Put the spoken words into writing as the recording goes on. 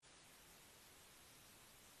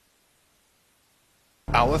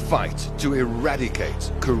Our fight to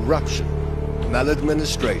eradicate corruption,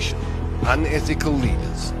 maladministration, unethical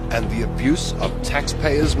leaders, and the abuse of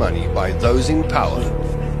taxpayers' money by those in power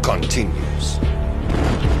continues.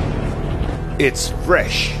 It's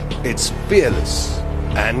fresh, it's fearless,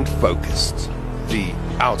 and focused. The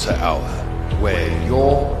OUTA Hour, where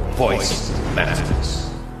your voice matters.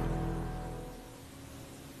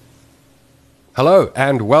 Hello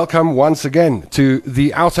and welcome once again to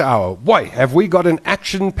the OUTA Hour. Boy, have we got an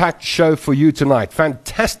action-packed show for you tonight.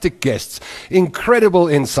 Fantastic guests, incredible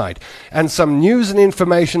insight, and some news and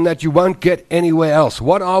information that you won't get anywhere else.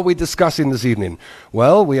 What are we discussing this evening?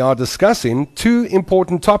 Well, we are discussing two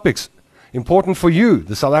important topics. Important for you,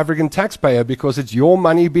 the South African taxpayer, because it's your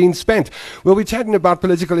money being spent. We'll be chatting about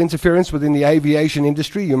political interference within the aviation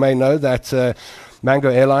industry. You may know that Mango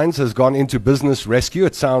Airlines has gone into business rescue.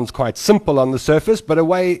 It sounds quite simple on the surface, but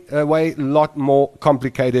a lot more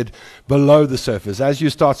complicated below the surface. As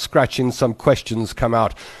you start scratching, some questions come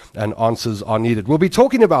out and answers are needed. We'll be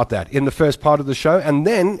talking about that in the first part of the show, and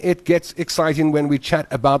then it gets exciting when we chat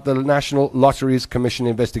about the National Lotteries Commission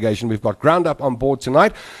investigation. We've got Ground Up on board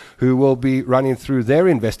tonight, who will be running through their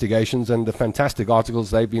investigations and the fantastic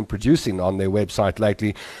articles they've been producing on their website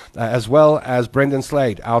lately, as well as Brendan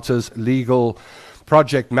Slade, OUTA's legal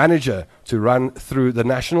project manager, to run through the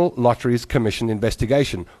National Lotteries Commission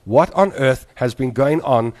investigation. What on earth has been going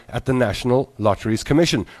on at the National Lotteries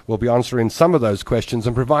Commission? We'll be answering some of those questions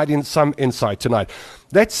and providing some insight tonight.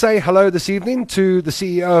 Let's say hello this evening to the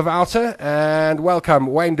CEO of OUTA and welcome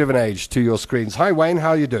Wayne Duvenage to your screens. Hi Wayne, how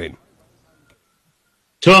are you doing?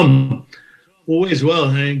 Tom, always well.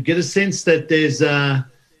 I get a sense that there's a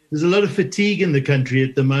lot of fatigue in the country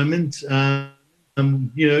at the moment.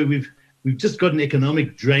 We've just got an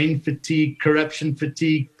economic drain fatigue, corruption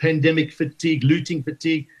fatigue, pandemic fatigue, looting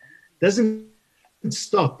fatigue. Doesn't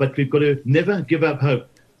stop, but we've got to never give up hope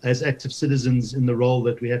as active citizens in the role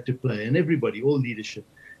that we have to play, and everybody, all leadership,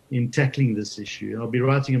 in tackling this issue. I'll be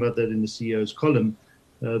writing about that in the CEO's column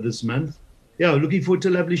this month. Yeah, looking forward to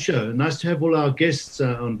a lovely show. Nice to have all our guests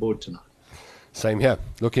on board tonight. Same here.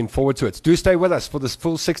 Looking forward to it. Do stay with us for this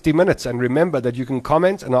full 60 minutes. And remember that you can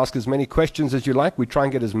comment and ask as many questions as you like. We try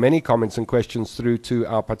and get as many comments and questions through to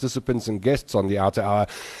our participants and guests on the OUTA Hour.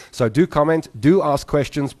 So do comment, do ask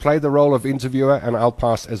questions, play the role of interviewer, and I'll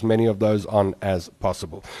pass as many of those on as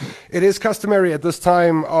possible. It is customary at this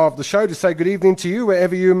time of the show to say good evening to you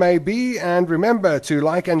wherever you may be. And remember to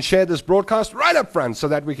like and share this broadcast right up front so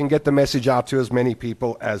that we can get the message out to as many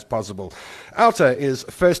people as possible. OUTA is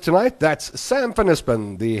first tonight. That's Sam Van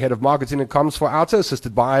Ispen, the head of marketing and comms for OUTA,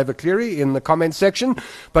 assisted by Ivor Cleary in the comments section.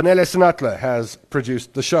 Banele Sinatla has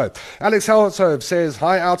produced the show. Alex Helsove says,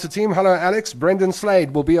 hi OUTA team. Hello Alex. Brendan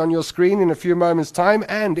Slade will be on your screen in a few moments time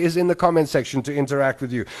and is in the comments section to interact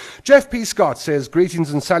with you. Jeff P. Scott says,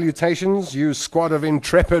 greetings and salutations, you squad of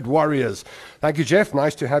intrepid warriors. Thank you, Jeff.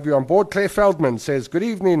 Nice to have you on board. Claire Feldman says, good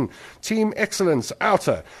evening, Team Excellence,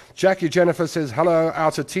 OUTA. Jackie Jennifer says, hello,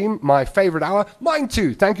 OUTA team. My favorite hour. Mine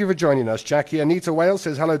too. Thank you for joining us, Jackie. Anita Wales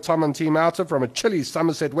says, hello, Tom and Team OUTA from a chilly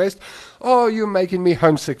Somerset West. Oh, you're making me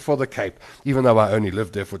homesick for the Cape, even though I only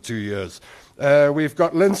lived there for 2 years. We've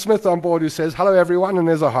got Lynn Smith on board who says, hello, everyone, and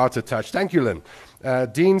there's a heart to touch. Thank you, Lynn.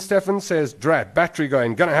 Dean Stefan says, drat, battery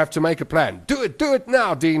going, gonna have to make a plan. Do it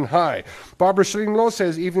now, Dean, hi. Barbara Schillinglaw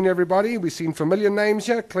says, evening everybody, we've seen familiar names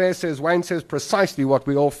here. Claire says, Wayne says precisely what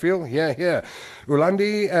we all feel, here.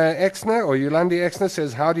 Yolandi Exner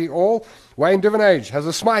says, howdy all. Wayne Duvenage has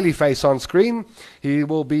a smiley face on screen. He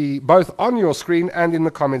will be both on your screen and in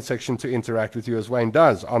the comment section to interact with you as Wayne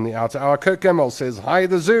does on the OUTA Hour. Kirk Gemmell says, hi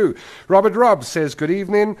the zoo. Robert Robb says, good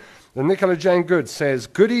evening. And Nicola Jane Good says,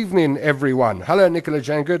 good evening, everyone. Hello, Nicola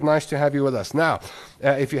Jane Good. Nice to have you with us. Now,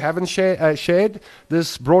 if you haven't shared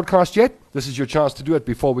this broadcast yet, this is your chance to do it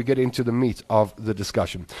before we get into the meat of the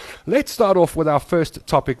discussion. Let's start off with our first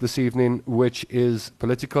topic this evening, which is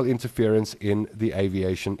political interference in the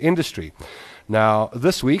aviation industry. Now,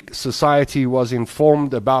 this week, society was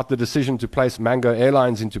informed about the decision to place Mango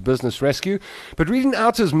Airlines into business rescue, but reading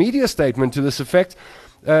OUTA's media statement to this effect,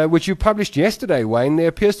 which you published yesterday, Wayne, there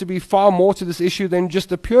appears to be far more to this issue than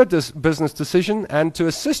just a pure business decision. And to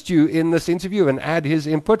assist you in this interview and add his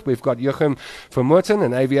input, we've got Joachim Vermooten,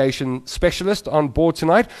 an aviation specialist, on board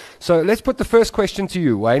tonight. So let's put the first question to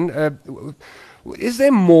you, Wayne. Is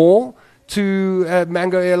there more to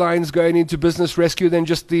Mango Airlines going into business rescue than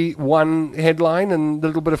just the one headline and the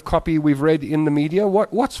little bit of copy we've read in the media?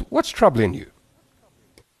 What's troubling you?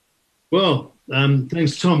 Well,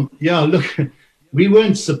 thanks, Tom. Yeah, look, we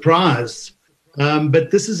weren't surprised,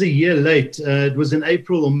 but this is a year late. It was in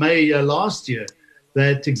April or May last year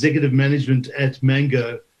that executive management at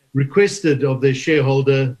Mango requested of their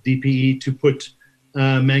shareholder, DPE, to put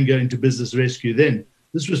Mango into business rescue then.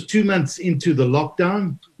 This was 2 months into the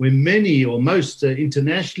lockdown, when many or most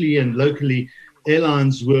internationally and locally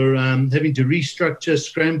airlines were having to restructure,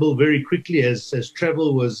 scramble very quickly as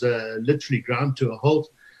travel was literally ground to a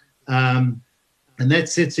halt. And that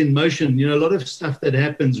sets in motion, a lot of stuff that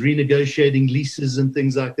happens, renegotiating leases and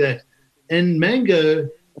things like that. And Mango,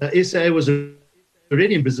 SA was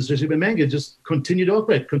already in business rescue, but Mango just continued to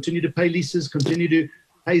operate, continued to pay leases, continued to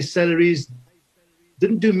pay salaries,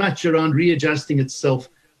 didn't do much around readjusting itself,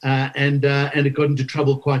 and it got into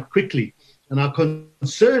trouble quite quickly. And our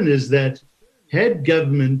concern is that had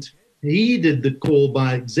government heeded the call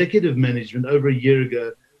by executive management over a year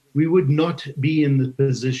ago, we would not be in the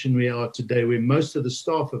position we are today, where most of the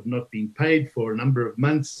staff have not been paid for a number of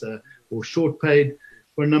months, or short paid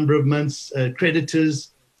for a number of months.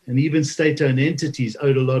 Creditors and even state-owned entities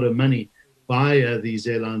owed a lot of money by these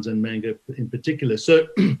airlines and Mango in particular. So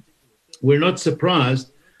we're not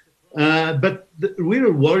surprised, but the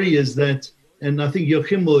real worry is that, and I think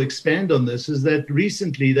Joachim will expand on this, is that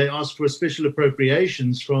recently they asked for special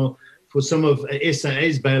appropriations for some of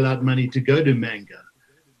SAA's bailout money to go to Mango.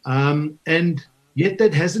 And yet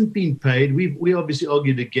that hasn't been paid. We obviously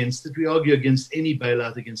argued against it. We argue against any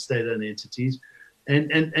bailout against state-owned entities.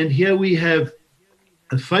 And here we have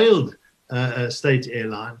a failed state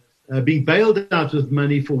airline being bailed out with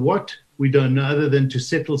money for what we don't know, other than to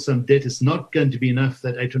settle some debt. It's not going to be enough,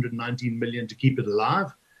 that 819 million, to keep it alive.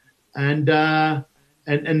 And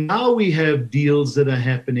now we have deals that are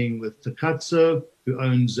happening with Takatso,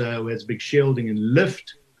 who has big shareholding in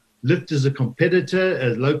Lyft. Lyft is a competitor, a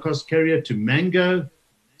low-cost carrier to Mango.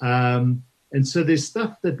 And so there's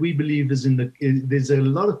stuff that we believe is there's a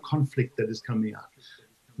lot of conflict that is coming out.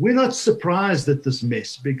 We're not surprised at this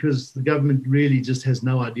mess, because the government really just has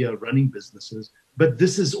no idea of running businesses. But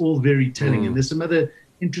this is all very telling. And there's some other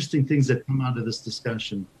interesting things that come out of this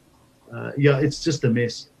discussion. It's just a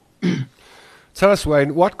mess. Tell us,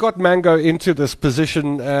 Wayne, what got Mango into this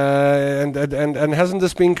position, and hasn't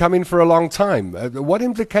this been coming for a long time? What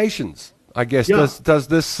implications, I guess, does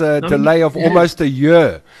this delay of almost a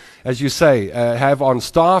year, as you say, have on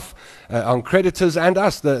staff, on creditors, and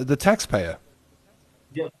us, the taxpayer?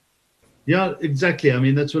 Yeah, exactly. I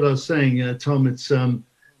mean, that's what I was saying, Tom.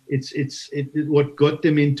 What got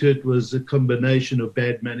them into it was a combination of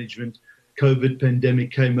bad management. COVID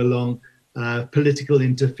pandemic came along, political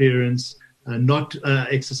interference, not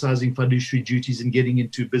exercising fiduciary duties and getting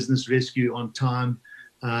into business rescue on time,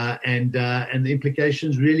 and the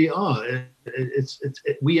implications really are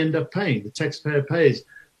we end up paying. The taxpayer pays,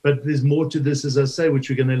 but there's more to this, as I say, which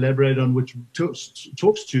we're going to elaborate on, which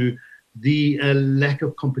talks to the lack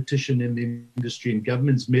of competition in the industry and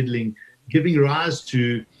government's meddling, giving rise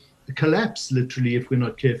to the collapse, literally, if we're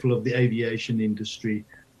not careful, of the aviation industry.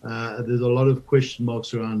 There's a lot of question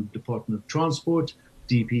marks around Department of Transport,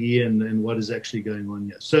 DPE, and what is actually going on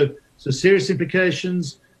here. So serious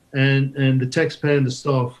implications, and the taxpayer and the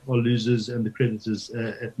staff are losers, and the creditors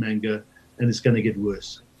at Mango, and it's going to get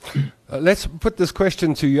worse. Let's put this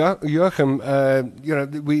question to Joachim.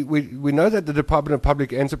 We know that the Department of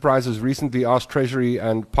Public Enterprises recently asked Treasury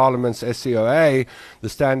and Parliament's SCOA, the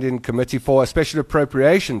stand-in committee, for a special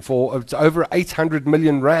appropriation for over 800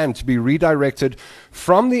 million rand to be redirected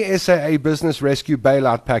from the SAA business rescue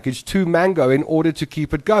bailout package to Mango in order to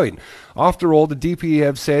keep it going. After all, the DPE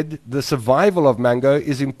have said the survival of Mango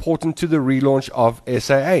is important to the relaunch of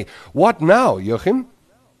SAA. What now, Joachim?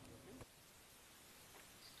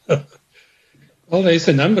 Well, there's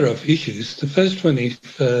a number of issues. The first one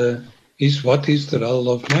is what is the role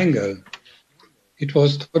of Mango? It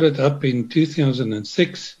was started up in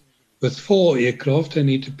 2006 with 4 aircraft, and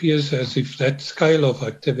it appears as if that scale of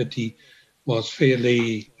activity was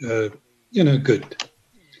fairly, good.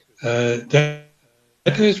 That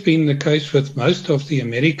has been the case with most of the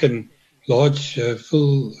American large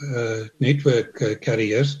full network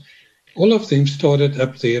carriers. All of them started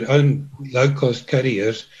up their own low-cost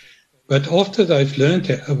carriers, but after they've learned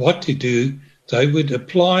what to do, they would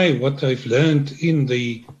apply what they've learned in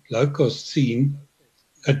the low-cost scene,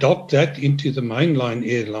 adopt that into the mainline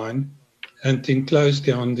airline, and then close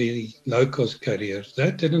down the low-cost carriers.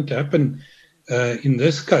 That didn't happen in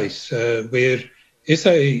this case, where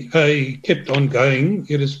SAA kept on going,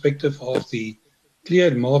 irrespective of the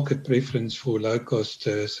clear market preference for low-cost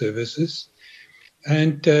services.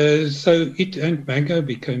 And so it and Mango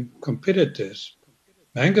became competitors.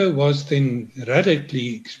 Mango was then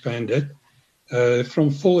radically expanded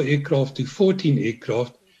from 4 aircraft to 14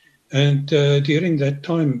 aircraft. And during that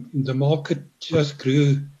time, the market just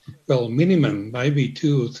grew, minimum, maybe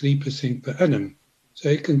 2 or 3% per annum. So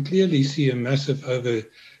you can clearly see a massive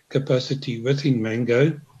overcapacity within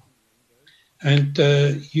mango. And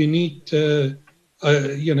you need,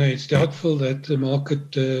 it's doubtful that the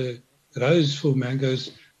market rose for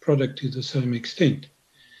mango's product to the same extent.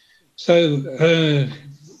 So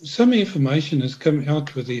some information has come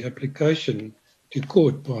out with the application to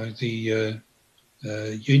court by the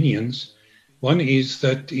unions. One is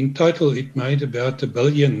that in total it made about R1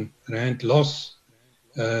 billion loss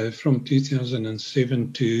from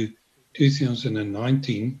 2007 to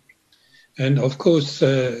 2019. And of course,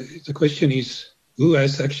 the question is, who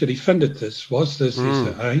has actually funded this? Was this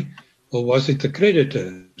SAA or was it the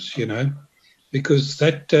creditors, Because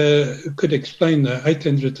that could explain the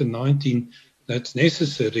 819 that's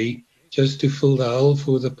necessary just to fill the hole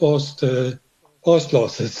for the past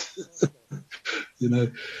losses,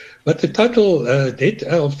 But the total debt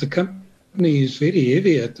of the company is very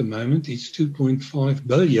heavy at the moment. It's 2.5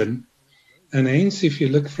 billion. And hence, if you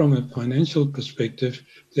look from a financial perspective,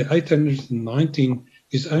 the 819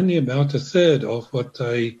 is only about a third of what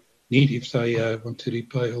they need if they want to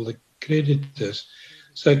repay all the creditors.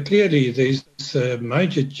 So clearly, there's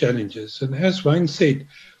major challenges. And as Wayne said,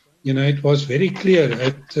 it was very clear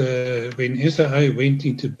when SAA went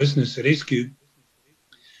into business rescue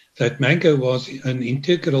that mango was an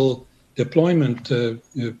integral deployment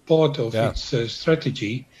part of its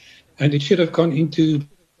strategy, and it should have gone into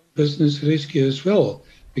business rescue as well,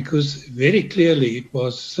 because very clearly it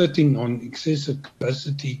was sitting on excessive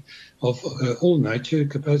capacity of all nature,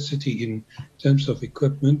 capacity in terms of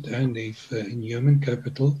equipment and in human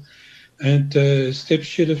capital, and steps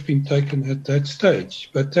should have been taken at that stage.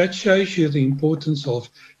 But that shows you the importance of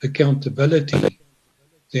accountability.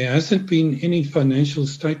 There hasn't been any financial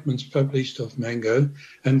statements published of mango,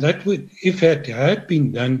 and that would, if it had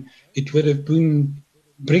been done, it would have been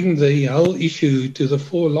bring the whole issue to the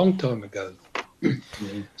fore a long time ago.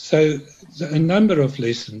 So a number of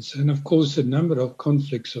lessons, and of course a number of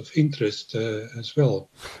conflicts of interest as well.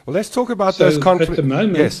 Well, let's talk about those conflicts. At the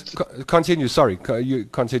moment, yes, continue. Sorry, you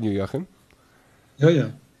continue, Joachim.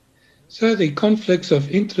 Yeah. So the conflicts of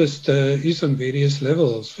interest is on various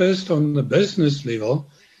levels. First, on the business level,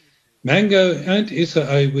 mango and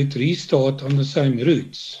SAA would restart on the same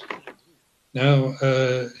routes. Now,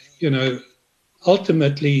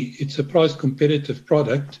 ultimately, it's a price competitive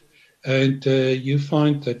product, and you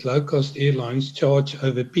find that low-cost airlines charge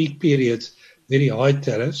over peak periods very high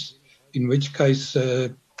tariffs, in which case,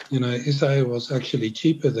 SAA was actually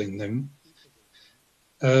cheaper than them.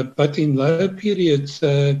 But in low periods,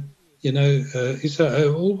 SAA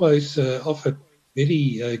always offered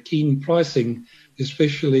very keen pricing,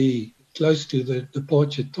 especially close to the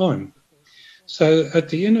departure time. So at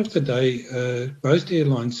the end of the day, most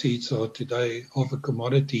airline seats are today of a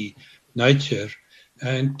commodity nature,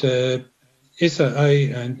 and SAA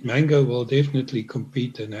and mango will definitely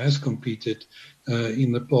compete and has competed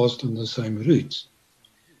in the past on the same routes.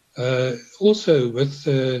 Also with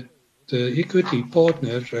the equity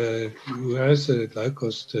partner who has a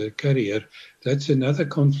low-cost carrier, that's another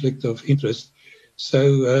conflict of interest.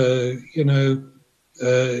 So,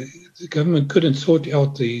 the government couldn't sort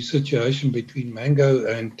out the situation between mango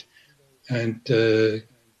and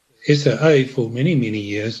SAA for many, many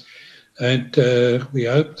years. And we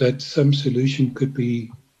hope that some solution could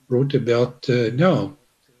be brought about now.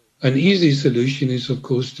 An easy solution is, of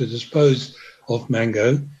course, to dispose of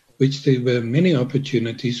mango, which there were many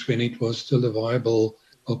opportunities when it was still a viable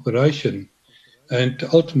operation. And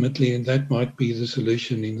ultimately, that might be the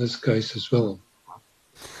solution in this case as well.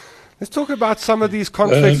 Let's talk about some of these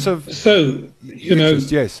conflicts of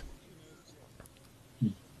interest. Yes.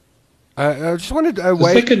 I just wanted to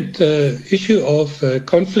the second issue of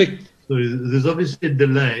conflict. So there's obviously a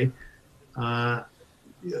delay.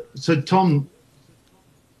 So Tom,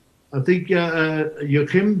 I think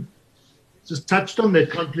Joachim just touched on that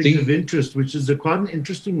conflict of interest, which is quite an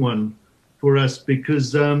interesting one for us,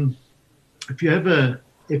 because if you have an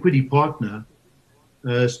equity partner,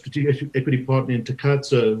 strategic equity partner in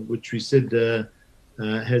Takatso, which we said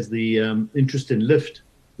has the interest in Lyft,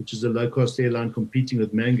 which is a low-cost airline competing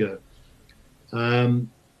with Mango.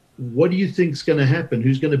 What do you think is going to happen?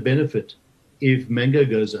 Who's going to benefit if Mango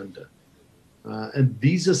goes under? And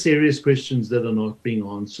these are serious questions that are not being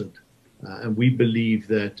answered. And we believe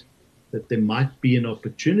that there might be an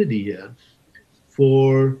opportunity here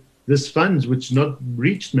for this funds, which not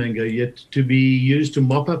reached Mango yet, to be used to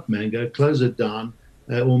mop up Mango, close it down,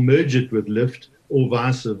 or merge it with Lyft, or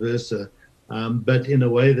vice versa, but in a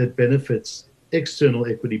way that benefits external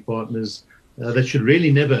equity partners that should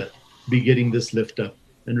really never be getting this lift up.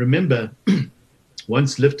 And remember,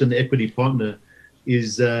 once Lyft and the equity partner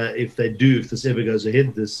is if this ever goes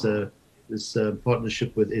ahead, this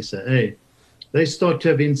partnership with SAA, they start to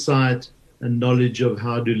have insight and knowledge of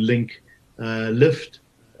how to link lift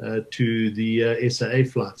to the SAA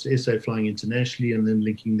flights, SAA flying internationally, and then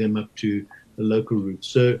linking them up to the local routes.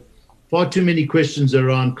 So far too many questions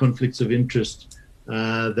around conflicts of interest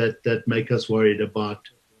that make us worried about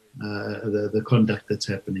the conduct that's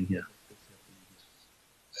happening here.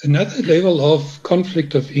 Another level of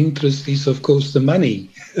conflict of interest is, of course, the money.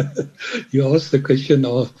 You asked the question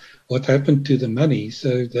of what happened to the money,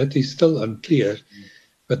 so that is still unclear.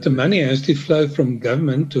 But the money has to flow from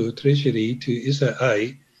government to Treasury to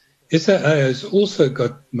SAA. SAA has also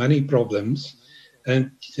got money problems, and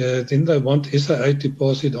then they want SAA to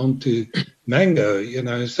pass it on to Mango, you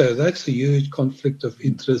know, so that's a huge conflict of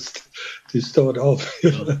interest to start off.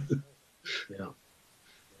 Yeah.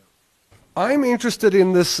 I'm interested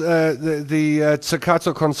in this, the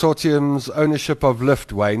Tsukato Consortium's ownership of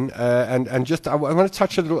Lyft, Wayne, and just I want to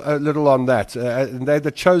touch a little on that. They're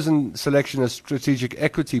the chosen selection as strategic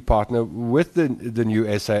equity partner with the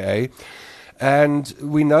new SAA, and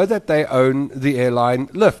we know that they own the airline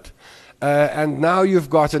Lyft. And now you've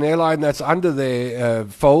got an airline that's under their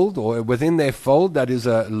fold or within their fold that is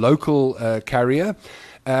a local carrier.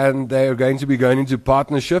 And they are going to be going into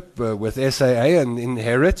partnership with SAA and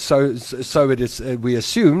inherit. So it is. We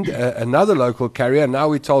assumed another local carrier. Now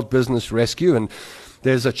we're told business rescue, and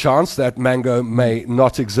there's a chance that Mango may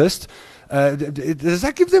not exist. Does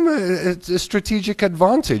that give them a strategic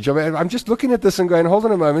advantage? I mean, I'm just looking at this and going, hold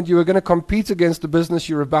on a moment. You were going to compete against the business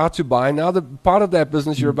you're about to buy. Now the part of that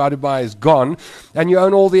business you're about to buy is gone, and you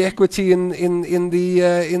own all the equity in the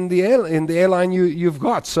airline you've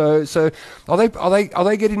got. So are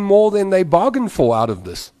they getting more than they bargained for out of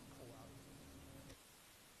this?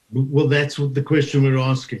 Well, that's what the question we're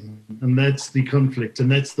asking, and that's the conflict, and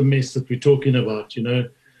that's the mess that we're talking about. You know,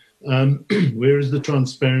 where is the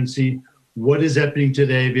transparency? What is happening to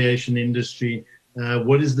the aviation industry?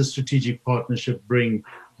 What does the strategic partnership bring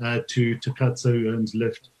to Tsukato, who owns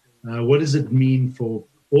Lyft? What does it mean for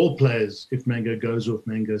all players if Mango goes or if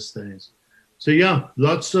Mango stays? So yeah,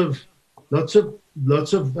 lots of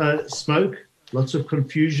smoke, lots of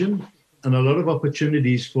confusion, and a lot of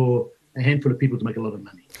opportunities for a handful of people to make a lot of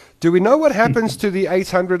money. Do we know what happens to the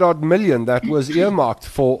 800 odd million that was earmarked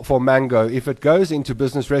for Mango if it goes into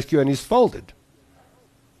business rescue and is folded?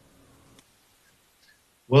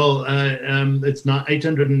 Well, it's not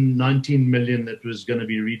 819 million that was going to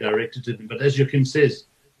be redirected to them. But as Joachim says,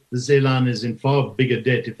 this airline is in far bigger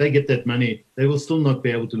debt. If they get that money, they will still not be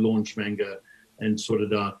able to launch Mango and sort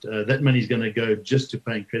it out. That money is going to go just to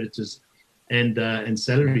paying creditors and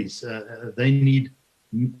salaries. They need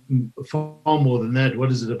far more than that.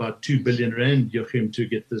 What is it, about 2 billion rand, Joachim, to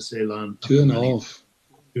get this airline?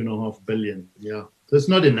 2.5 billion, yeah. So it's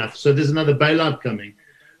not enough. So there's another bailout coming.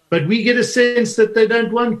 But we get a sense that they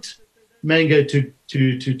don't want Mango to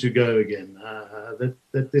go again, that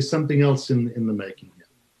there's something else in the making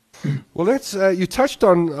here. Well, you touched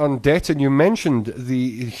on debt, and you mentioned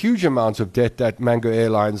the huge amount of debt that Mango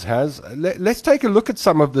Airlines has. Let's take a look at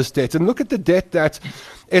some of this debt and look at the debt that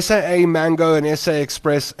SAA, Mango, and SA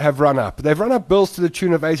Express have run up. They've run up bills to the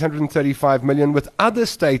tune of 835 million with other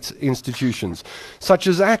state institutions, such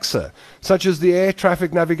as AXA, such as the Air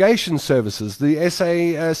Traffic Navigation Services, the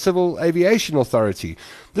SA Civil Aviation Authority.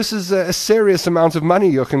 This is a serious amount of money,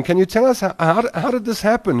 Joachim. Can you tell us how did this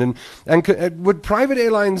happen? And would private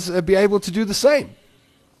airlines be able to do the same?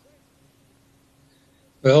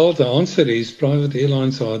 Well, the answer is private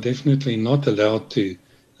airlines are definitely not allowed to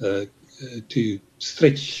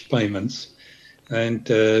stretch payments. And,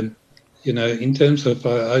 you know, in terms of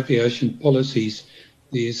our aviation policies,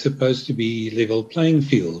 there's supposed to be level playing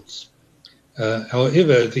fields.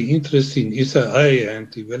 However, the interest in SAA and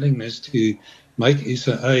the willingness to make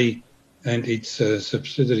SAA and its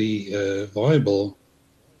subsidiary viable,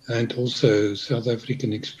 and also South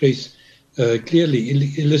African Express, clearly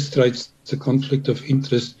illustrates the conflict of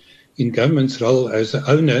interest in government's role as an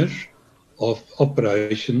owner of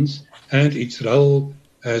operations and its role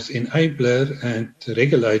as enabler and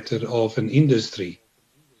regulator of an industry.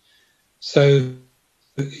 So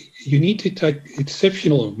you need to take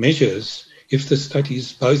exceptional measures if the state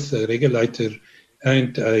is both a regulator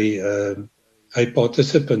and a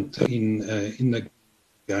participant in the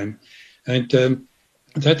game. And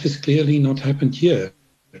that has clearly not happened here.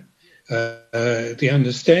 The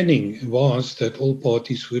understanding was that all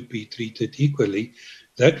parties would be treated equally.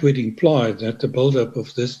 That would imply that the build-up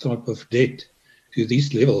of this type of debt to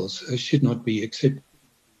these levels should not be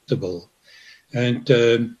acceptable. And,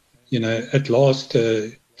 you know, at last,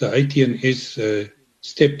 the ATNS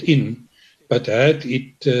stepped in But had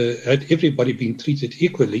everybody been treated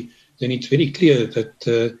equally, then it's very clear that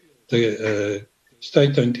the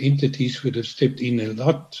state-owned entities would have stepped in a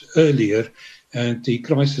lot earlier, and the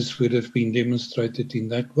crisis would have been demonstrated in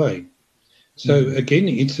that way. So again,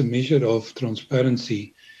 it's a measure of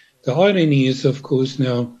transparency. The irony is, of course,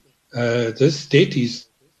 now this debt is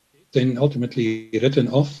then ultimately written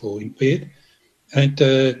off or impaired, and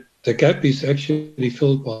the gap is actually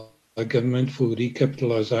filled by government for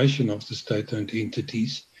recapitalization of the state-owned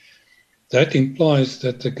entities. That implies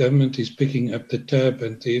that the government is picking up the tab,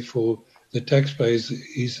 and therefore the taxpayer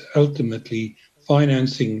is ultimately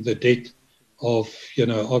financing the debt of,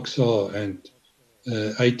 OXA and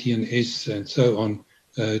AT&S and so on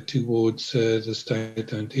towards the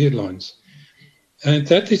state-owned airlines. And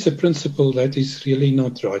that is a principle that is really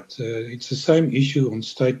not right. It's the same issue on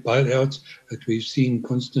state bailouts that we've seen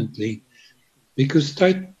constantly, because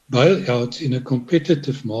state bailouts in a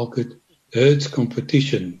competitive market hurts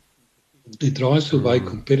competition. It drives away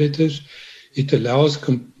competitors. It allows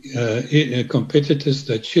competitors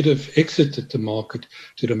that should have exited the market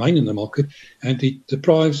to remain in the market, and it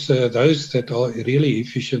deprives those that are really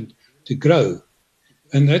efficient to grow.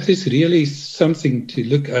 And that is really something to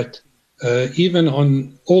look at, even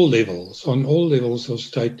on all levels of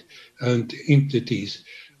state-owned entities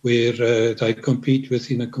where they compete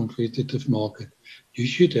within a competitive market. You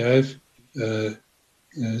should have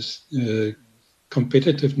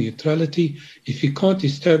competitive neutrality. If you can't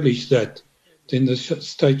establish that, then the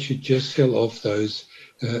state should just sell off those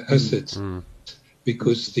assets,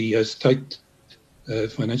 because the state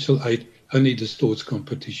financial aid only distorts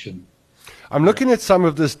competition. I'm looking at some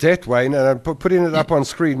of this debt, Wayne, and I'm putting it up on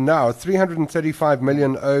screen now. 335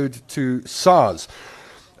 million owed to SARS.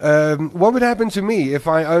 What would happen to me if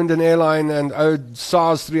I owned an airline and owed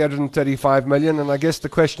SARS 335 million? And I guess the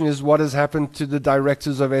question is, what has happened to the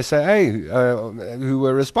directors of SAA who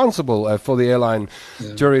were responsible for the airline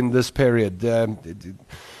during this period? We're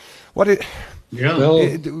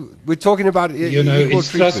talking about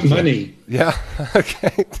it's trust money. Yeah,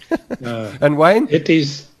 okay. And Wayne? It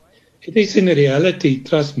is in reality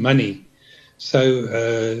trust money. So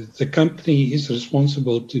the company is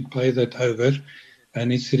responsible to pay that over.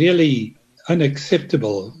 And it's really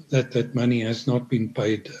unacceptable that that money has not been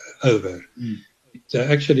paid over. It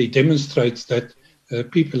actually demonstrates that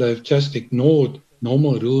people have just ignored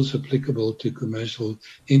normal rules applicable to commercial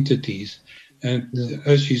entities. And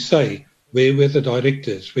as you say, where were the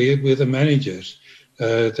directors? Where were the managers?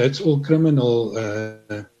 That's all criminal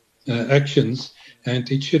actions, and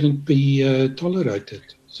it shouldn't be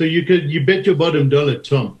tolerated. So you bet your bottom dollar,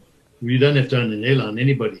 Tom. You don't have to own an airline,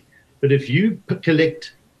 anybody. But if you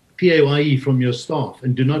collect PAYE from your staff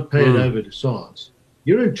and do not pay it over to SARS,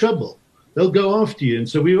 you're in trouble. They'll go after you. And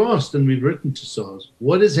so we've asked and we've written to SARS,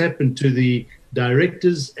 what has happened to the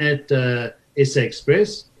directors at SA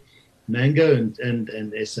Express, Mango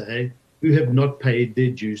and SAA, who have not paid their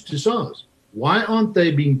dues to SARS? Why aren't they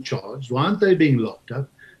being charged? Why aren't they being locked up?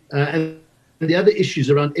 And the other issues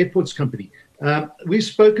around airports company. We've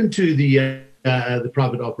spoken to the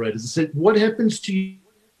private operators and said, what happens to you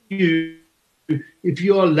if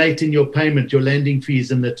you are late in your payment, your landing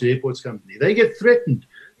fees and the airports company? They get threatened.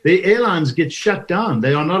 Their airlines get shut down.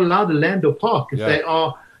 They are not allowed to land or park. If they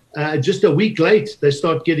are just a week late, they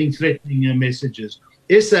start getting threatening messages.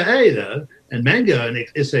 SAA, though, and Mango and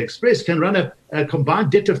SA Express can run a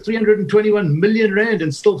combined debt of 321 million rand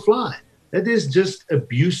and still fly. That is just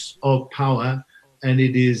abuse of power, and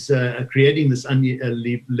it is creating this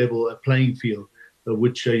level playing field,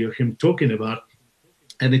 which Joachim talking about.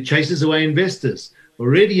 And it chases away investors.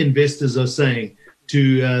 Already investors are saying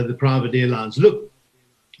to the private airlines, look,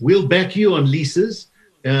 we'll back you on leases,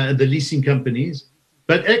 the leasing companies,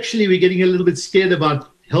 but actually we're getting a little bit scared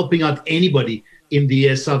about helping out anybody in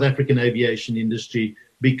the South African aviation industry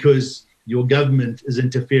because your government is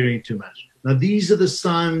interfering too much. Now, these are the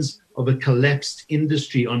signs of a collapsed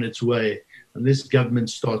industry on its way, and this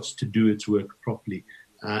government starts to do its work properly.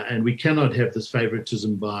 And we cannot have this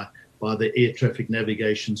favoritism by the air traffic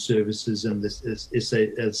navigation services and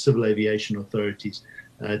the civil aviation authorities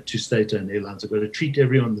to state-owned airlines. They've got to treat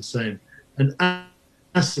everyone the same. And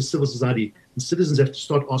us as civil society and citizens have to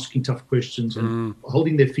start asking tough questions and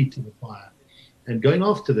holding their feet to the fire and going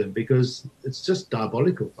after them, because it's just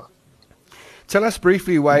diabolical. Tell us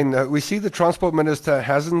briefly, Wayne, we see the Transport Minister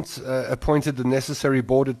hasn't appointed the necessary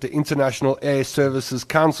board at the International Air Services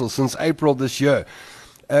Council since April this year.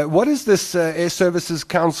 What does this Air Services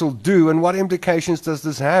Council do, and what implications does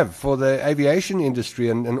this have for the aviation industry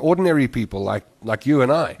and ordinary people like you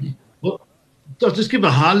and I? Well, I'll just give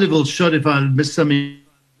a high-level shot if I miss something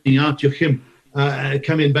out, Joachim.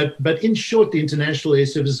 come in. But in short, the International Air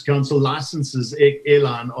Services Council licenses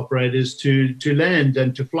airline operators to land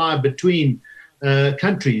and to fly between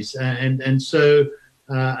countries. And so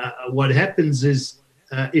what happens is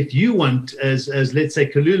if you want, as let's say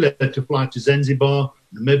Kalula, to fly to Zanzibar,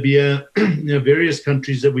 Namibia, various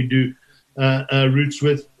countries that we do routes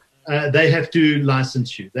with, they have to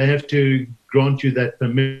license you. They have to grant you that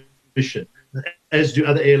permission, as do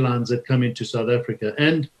other airlines that come into South Africa.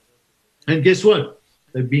 And guess what?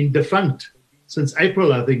 They've been defunct since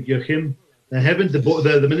April, I think, Joachim. They haven't.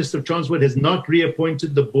 The Minister of Transport has not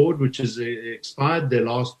reappointed the board, which is expired. Their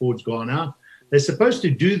last board's gone out. They're supposed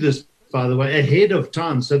to do this, by the way, ahead of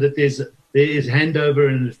time so that there is handover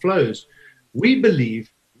and it flows. We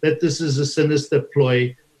believe that this is a sinister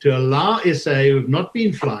ploy to allow SA who have not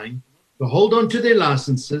been flying to hold on to their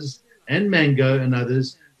licenses, and Mango and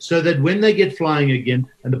others, so that when they get flying again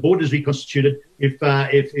and the board is reconstituted, if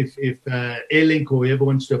Airlink or whoever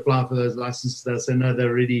wants to apply for those licenses, they'll say, no, they're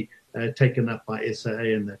already taken up by SAA.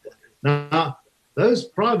 And that. Now, those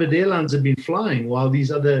private airlines have been flying while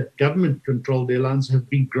these other government-controlled airlines have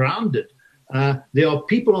been grounded. There are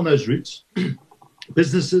people on those routes,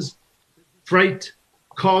 businesses, freight,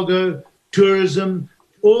 cargo, tourism,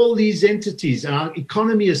 all these entities. Our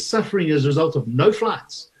economy is suffering as a result of no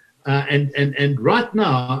flights. And right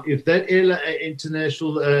now, if that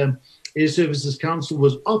International Air Services Council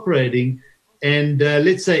was operating, and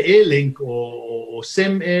let's say Airlink or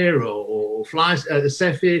SemAir or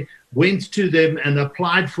Safair went to them and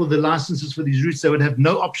applied for the licenses for these routes, they would have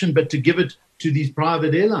no option but to give it to these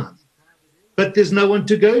private airlines. But there's no one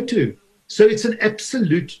to go to. So it's an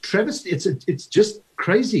absolute travesty. It's just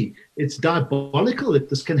crazy. It's diabolical that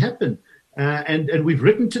this can happen. And we've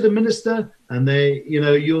written to the minister, and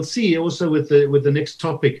you'll see also with the next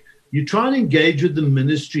topic, you try and engage with the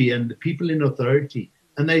ministry and the people in authority,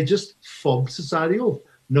 and they just fob society off.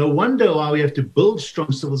 No wonder why we have to build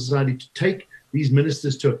strong civil society to take these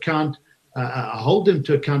ministers to account, hold them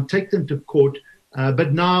to account, take them to court.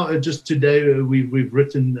 But now, just today, we've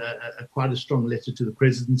written quite a strong letter to the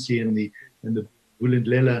presidency and the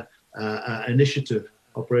Vulindlela initiative,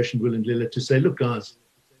 Operation Vulindlela, to say, look, guys,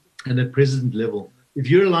 and at president level, if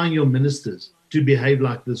you're allowing your ministers to behave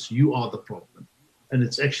like this, you are the problem. And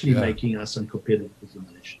it's actually making us uncompetitive as a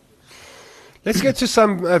nation. Let's get to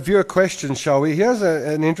some viewer questions, shall we? Here's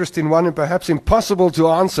an interesting one and perhaps impossible to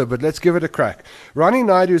answer, but let's give it a crack. Ronnie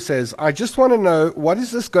Naidu says, I just want to know, what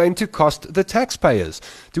is this going to cost the taxpayers?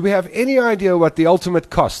 Do we have any idea what the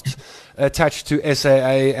ultimate costs attached to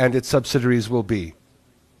SAA and its subsidiaries will be?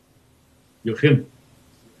 Joachim.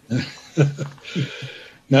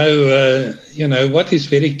 No, what is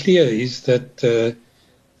very clear is that the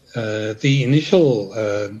initial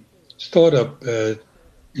startup,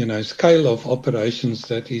 scale of operations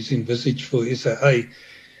that is envisaged for SAA,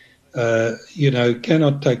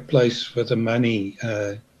 cannot take place with the money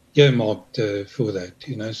earmarked for that.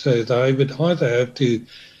 So they would either have to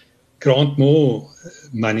grant more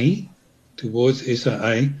money towards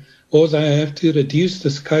SAA, or they have to reduce the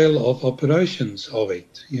scale of operations of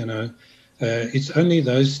it. It's only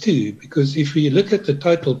those two, because if we look at the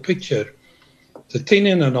total picture, the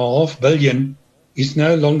 10.5 billion is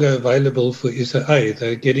no longer available for SAA.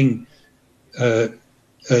 They're getting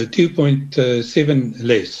 2.7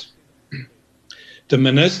 less. The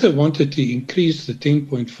minister wanted to increase the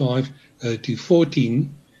 10.5 to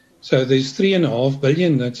 14, so there's 3.5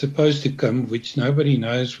 billion that's supposed to come, which nobody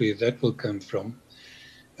knows where that will come from.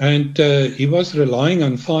 And he was relying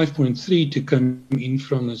on 5.3 to come in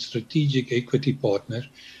from a strategic equity partner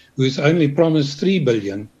who has only promised 3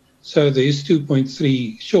 billion. So there's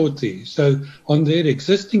 2.3 short there. So on their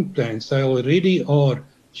existing plans, they already are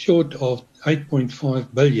short of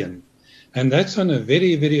 8.5 billion. And that's on a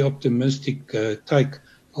very, very optimistic take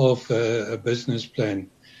of a business plan.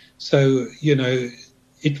 So,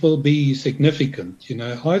 it will be significant.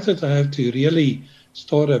 Either they have to really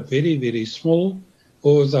start up very, very small,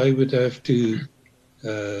 or they would have to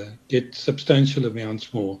get substantial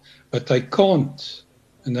amounts more. But they can't,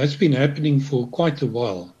 and that's been happening for quite a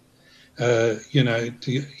while,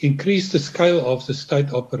 to increase the scale of the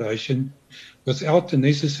state operation without the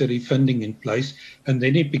necessary funding in place, and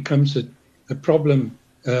then it becomes a problem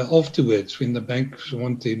afterwards when the banks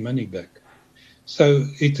want their money back. So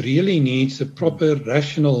it really needs a proper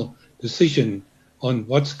rational decision on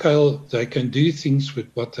what scale they can do things with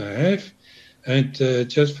what they have, and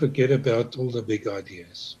just forget about all the big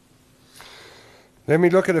ideas. Let me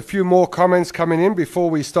look at a few more comments coming in before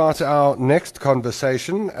we start our next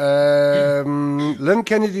conversation. Lynn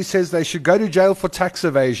Kennedy says they should go to jail for tax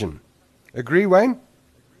evasion. Agree, Wayne?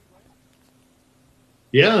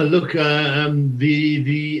 Yeah, look,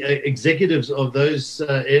 the executives of those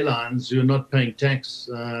airlines who are not paying tax,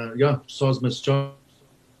 SARS must charge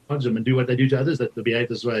them and do what they do to others that behave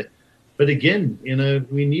this way. But again,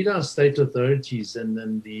 we need our state authorities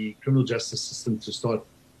and the criminal justice system to start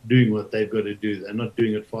doing what they've got to do. They're not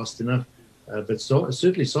doing it fast enough. But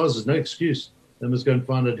certainly SARS is no excuse. They must go and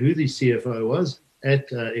find out who the CFO was at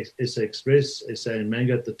SA Express, SA and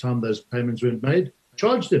Mango at the time those payments weren't made.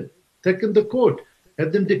 Charge them, take them to court,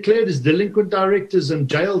 have them declared as delinquent directors and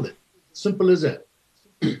jail them. Simple as that.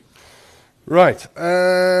 Right.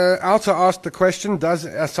 OUTA asked the question, does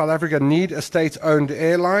South Africa need a state-owned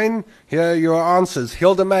airline? Here are your answers.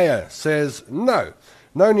 Hilda Meyer says no.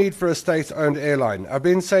 No need for a state-owned airline.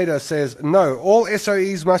 Abin Seda says no. All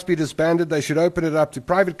SOEs must be disbanded. They should open it up to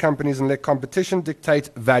private companies and let competition dictate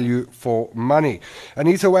value for money.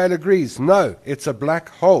 Anita Whale agrees. No, it's a black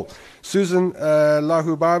hole. Susan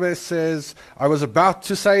Lahubabe says, I was about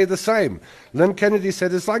to say the same. Lynn Kennedy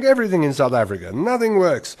said, it's like everything in South Africa. Nothing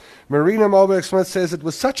works. Marina Malberg-Smith says, it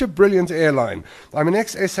was such a brilliant airline. I'm an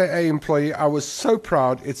ex-SAA employee. I was so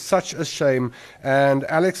proud. It's such a shame. And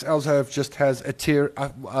Alex Elshove just has a tear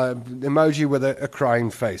emoji with a crying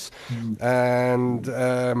face. And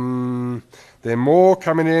there are more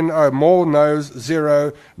coming in. Oh, more no's,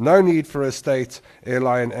 0. No need for a state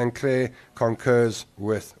airline. And Claire concurs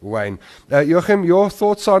with Wayne. Joachim, your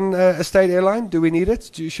thoughts on a state airline? Do we need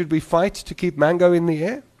it? Should we fight to keep Mango in the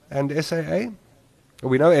air and SAA?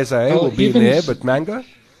 We know SAA will be in the air, but Mango?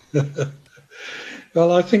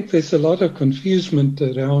 Well, I think there's a lot of confusement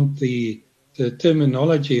around the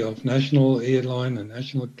terminology of national airline, a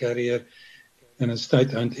national carrier, and a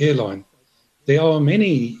state-owned airline. There are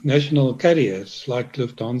many national carriers like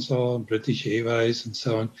Lufthansa, British Airways, and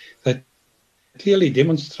so on that clearly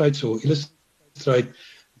demonstrates or illustrate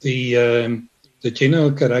the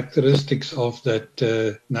general characteristics of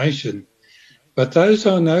that nation. But those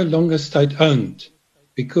are no longer state-owned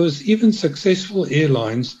because even successful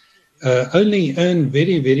airlines only earn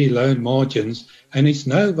very, very low margins, and it's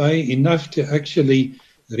no way enough to actually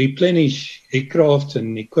replenish aircraft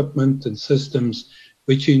and equipment and systems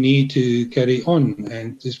which you need to carry on,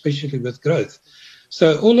 and especially with growth.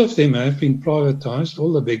 So all of them have been privatized,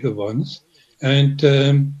 all the bigger ones, and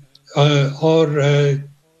are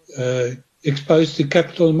exposed to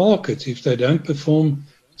capital markets. If they don't perform,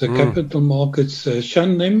 the capital markets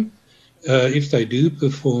shun them. If they do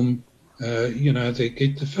perform, they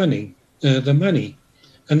get the funding, the money.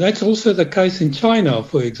 And that's also the case in China,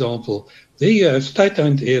 for example. There you have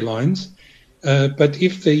state-owned airlines, but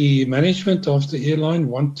if the management of the airline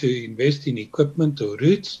want to invest in equipment or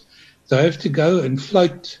routes, they have to go and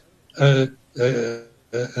float a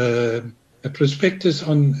prospectus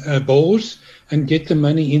on boards and get the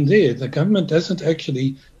money in there. The government doesn't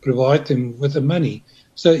actually provide them with the money.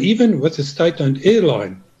 So even with a state-owned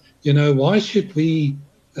airline, why should we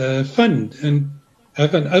fund and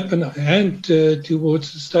have an open hand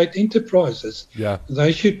towards the state enterprises? Yeah.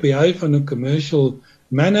 They should behave in a commercial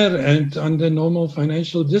manner and under normal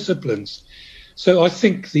financial disciplines. So I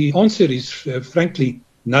think the answer is, frankly,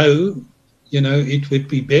 no. It would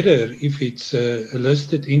be better if it's a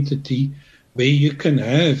listed entity where you can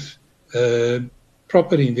have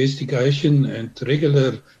proper investigation and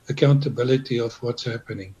regular accountability of what's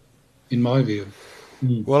happening, in my view.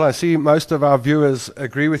 Well, I see most of our viewers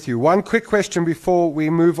agree with you. One quick question before we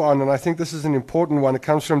move on, and I think this is an important one. It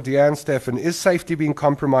comes from Deanne Steffen. Is safety being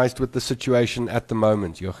compromised with the situation at the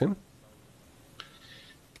moment, Joachim?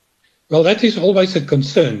 Well, that is always a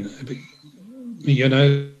concern.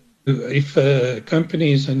 If a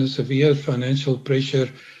company is under severe financial pressure,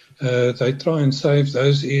 they try and save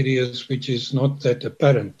those areas which is not that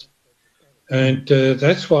apparent. And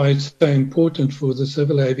that's why it's so important for the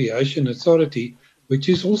Civil Aviation Authority, which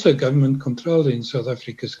is also government controlled in South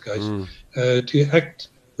Africa's case, to act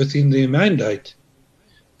within their mandate.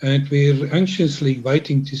 And we're anxiously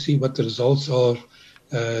waiting to see what the results are.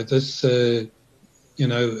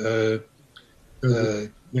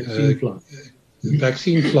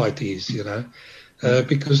 Vaccine flight is,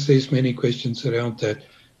 because there's many questions around that.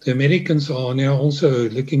 The Americans are now also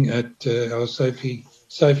looking at our safety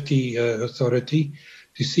authority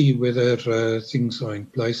to see whether things are in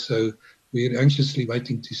place. So we're anxiously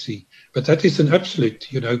waiting to see. But that is an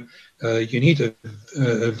absolute, you need a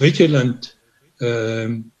vigilant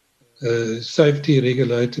safety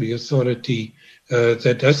regulatory authority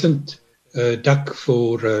that doesn't duck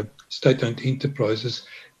for state-owned enterprises,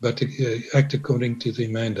 but act according to their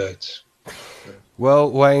mandates.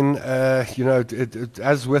 Well, Wayne,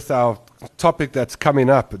 as with our topic that's coming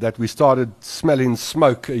up, that we started smelling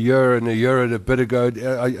smoke a year and a bit ago,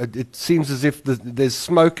 it seems as if there's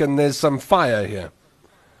smoke and there's some fire here.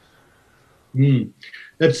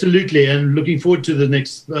 Absolutely, and looking forward to the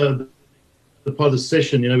next the part of the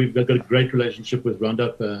session. We've got a great relationship with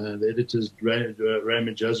Roundup. The editors,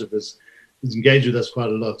 Raymond, Joseph, is engaged with us quite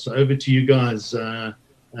a lot. So over to you guys.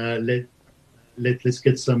 Let's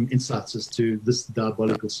get some insights as to this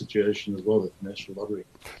diabolical situation as well with the National Lottery.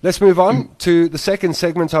 Let's move on to the second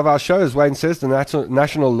segment of our show. As Wayne says, the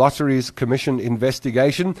National Lotteries Commission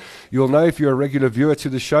investigation. You'll know if you're a regular viewer to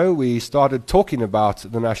the show, we started talking about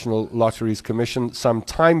the National Lotteries Commission some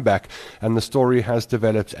time back, and the story has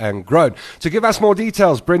developed and grown. To give us more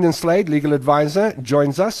details, Brendan Slade, legal advisor,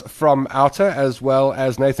 joins us from OUTA, as well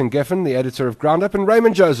as Nathan Geffen, the editor of Groundup, and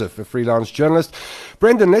Raymond Joseph, a freelance journalist.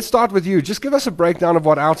 Brendan, let's start with you. Just give us a breakdown of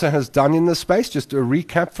what OUTA has done in this space, just a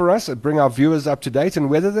recap for us and bring our viewers up to date, and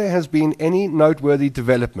whether there has been any noteworthy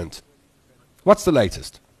development. What's the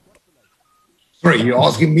latest? Sorry, you're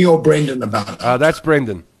asking me or Brendan about it? That's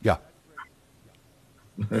Brendan, yeah.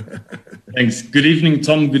 Thanks. Good evening,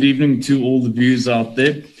 Tom. Good evening to all the viewers out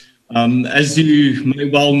there. As you may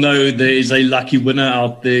well know, there is a lucky winner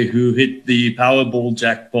out there who hit the Powerball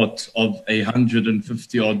jackpot of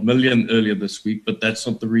 150-odd million earlier this week, but that's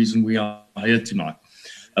not the reason we are here tonight.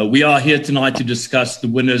 We are here tonight to discuss the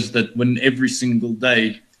winners that win every single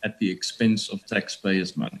day at the expense of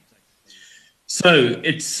taxpayers' money. So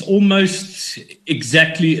it's almost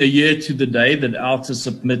exactly a year to the day that OUTA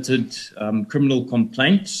submitted criminal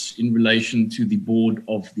complaints in relation to the board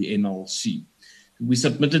of the NLC. We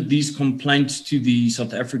submitted these complaints to the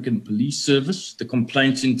South African Police Service. The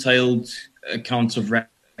complaints entailed accounts of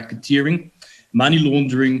racketeering, money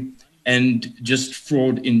laundering, and just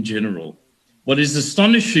fraud in general. What is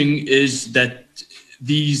astonishing is that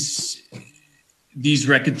these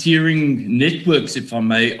racketeering networks, if I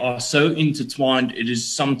may, are so intertwined, it is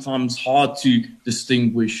sometimes hard to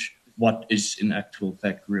distinguish what is in actual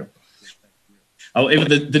fact real. However,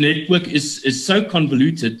 the network is so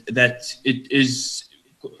convoluted that it is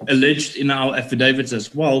alleged in our affidavits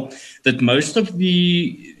as well that most of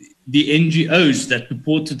the NGOs that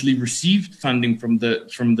purportedly received funding from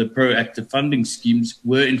the proactive funding schemes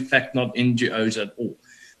were in fact not NGOs at all.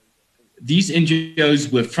 These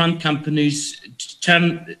NGOs were front companies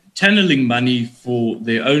channeling money for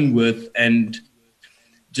their own worth and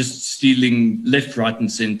just stealing left, right,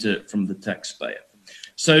 and center from the taxpayer.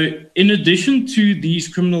 So in addition to these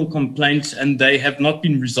criminal complaints, and they have not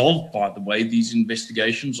been resolved, by the way, these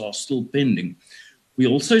investigations are still pending, we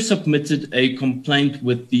also submitted a complaint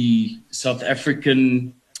with the South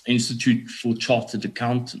African Institute for Chartered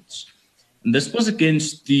Accountants. And this was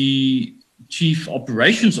against the Chief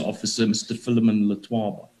Operations Officer, Mr. Philemon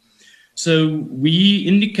Letwaba. So we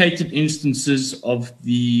indicated instances of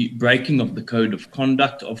the breaking of the code of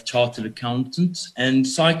conduct of chartered accountants, and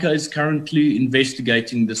SAICA is currently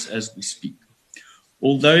investigating this as we speak.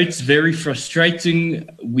 Although it's very frustrating,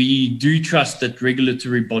 we do trust that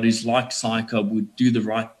regulatory bodies like SAICA would do the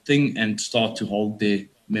right thing and start to hold their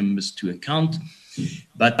members to account.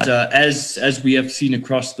 But as we have seen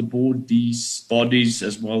across the board, these bodies,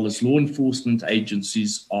 as well as law enforcement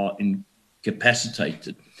agencies, are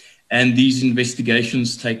incapacitated. And these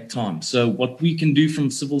investigations take time. So what we can do from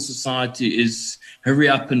civil society is hurry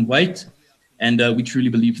up and wait. And we truly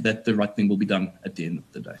believe that the right thing will be done at the end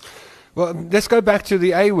of the day. Well, let's go back to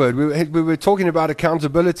the A word. We were talking about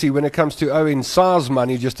accountability when it comes to owing SARS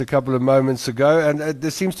money just a couple of moments ago, and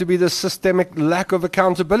there seems to be this systemic lack of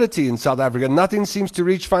accountability in South Africa. Nothing seems to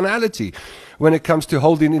reach finality when it comes to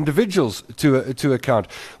holding individuals to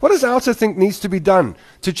account. What does OUTA think needs to be done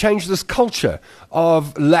to change this culture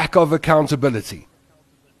of lack of accountability?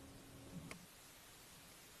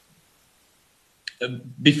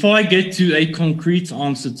 Before I get to a concrete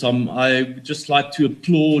answer, Tom, I would just like to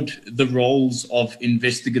applaud the roles of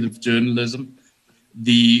investigative journalism,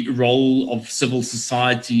 the role of civil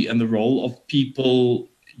society, and the role of people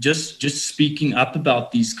just speaking up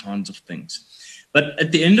about these kinds of things. But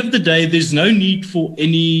at the end of the day, there's no need for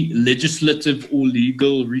any legislative or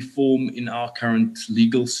legal reform in our current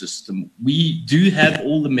legal system. We do have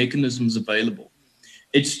all the mechanisms available.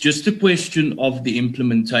 It's just a question of the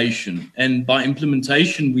implementation. And by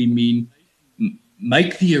implementation, we mean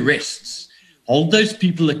make the arrests, hold those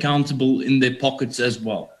people accountable in their pockets as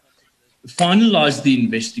well, finalize the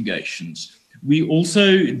investigations, We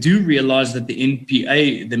also do realize that the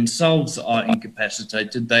NPA themselves are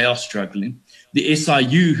incapacitated. They are struggling. The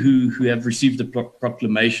SIU, who have received the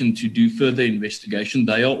proclamation to do further investigation,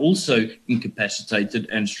 they are also incapacitated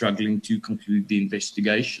and struggling to conclude the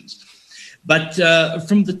investigations. But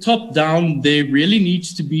from the top down, there really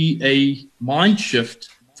needs to be a mind shift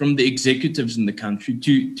from the executives in the country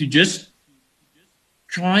to just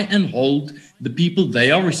try and hold the people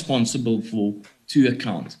they are responsible for to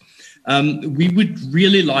account. We would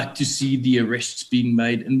really like to see the arrests being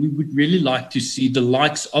made, and we would really like to see the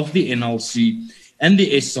likes of the NLC and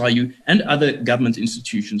the SIU and other government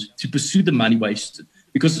institutions to pursue the money wasted.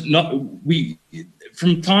 Because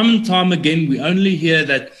from time and time again, we only hear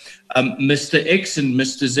that Mr. X and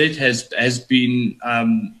Mr. Z has been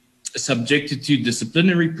subjected to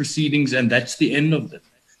disciplinary proceedings, and that's the end of it.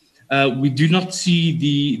 We do not see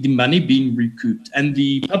the money being recouped. And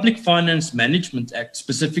the Public Finance Management Act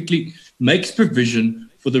specifically makes provision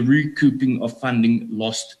for the recouping of funding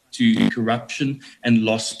lost to corruption and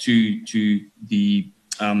lost to the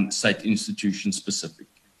state institution specific.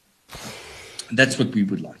 That's what we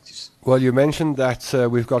would like to see. Well, you mentioned that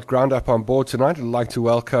we've got Ground Up on board tonight. I'd like to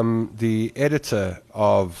welcome the editor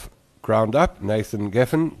of Ground Up, Nathan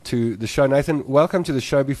Geffen, to the show. Nathan, welcome to the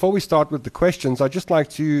show. Before we start with the questions, I'd just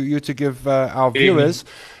like you to give our viewers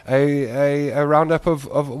a roundup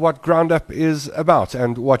of what Ground Up is about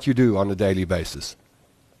and what you do on a daily basis.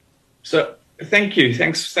 So, thank you.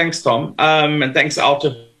 Thanks, Tom. And thanks,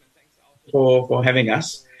 OUTA, for having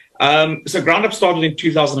us. So Ground Up started in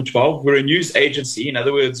 2012. We're a news agency. In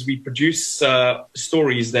other words, we produce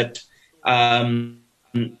stories that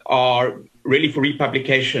are really for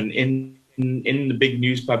republication in the big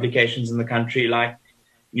news publications in the country, like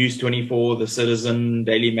News 24, The Citizen,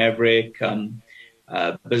 Daily Maverick,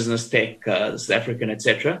 Business Tech, South African,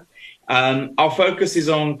 etc. Our focus is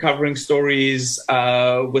on covering stories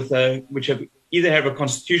which either have a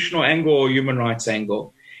constitutional angle or human rights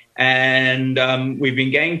angle. And we've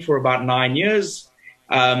been going for about 9 years.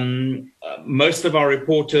 Most of our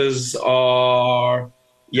reporters are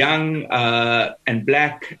young and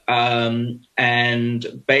black and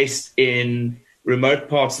based in remote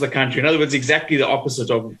parts of the country. In other words, exactly the opposite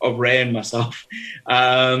of Ray and myself.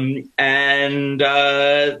 And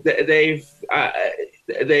they've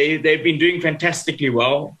been doing fantastically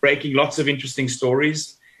well, breaking lots of interesting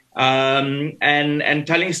stories. And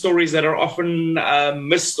telling stories that are often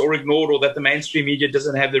missed or ignored, or that the mainstream media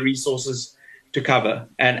doesn't have the resources to cover,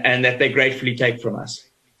 and that they gratefully take from us.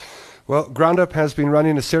 Well, Ground Up has been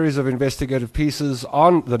running a series of investigative pieces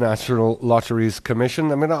on the National Lotteries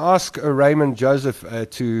Commission. I'm going to ask Raymond Joseph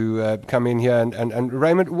to come in here. And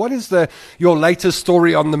Raymond, what is your latest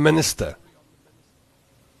story on the minister?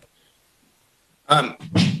 So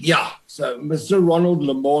Mr. Ronald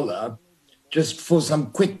Lamola, just for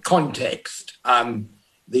some quick context, Brendan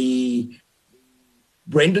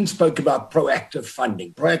spoke about proactive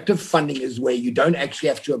funding. Proactive funding is where you don't actually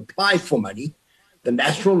have to apply for money. The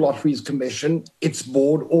National Lotteries Commission, its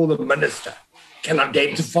board, or the minister can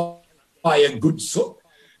identify a good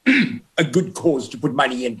cause to put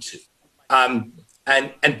money into. And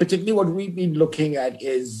particularly what we've been looking at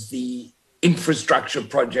is the infrastructure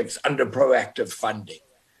projects under proactive funding.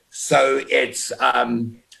 So it's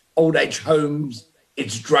old age homes,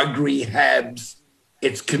 it's drug rehabs,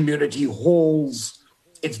 it's community halls,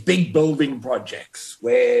 it's big building projects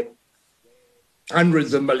where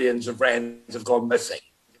hundreds of millions of rands have gone missing.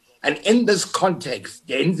 And in this context,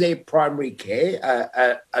 Denze Primary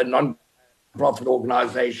Care, a non-profit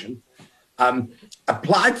organization,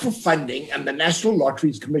 applied for funding, and the National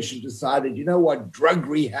Lotteries Commission decided, you know what, drug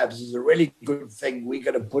rehabs is a really good thing. We're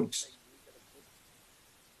going to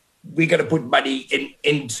put money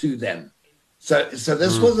into them. So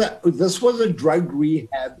this was a drug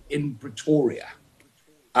rehab in Pretoria,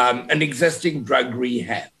 an existing drug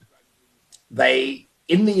rehab. They,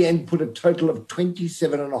 in the end, put a total of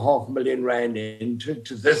 27.5 million rand into.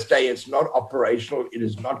 To this day, it's not operational. It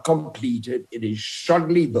is not completed. It is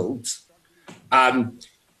shoddily built.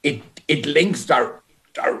 It links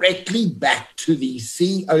directly back to the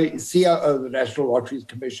COO of the National Lotteries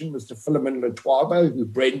Commission, Mr. Philemon Letwabo, who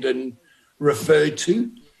Brendan referred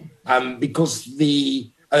to, because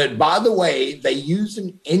by the way, they used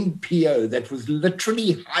an NPO that was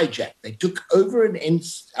literally hijacked. They took over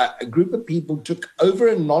a group of people took over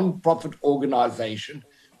a non-profit organization,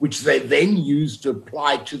 which they then used to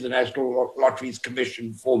apply to the National Lotteries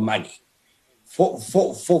Commission for money, for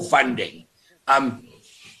funding.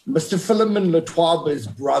 Mr. Philemon Letwabo's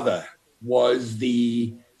brother was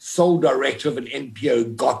the sole director of an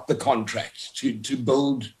NPO, got the contract to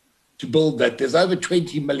build to build that. There's over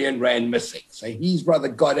 20 million rand missing. So his brother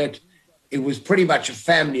got it. It was pretty much a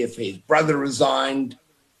family affair. His brother resigned.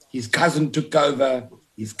 His cousin took over.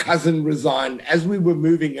 His cousin resigned. As we were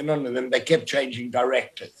moving in on them, they kept changing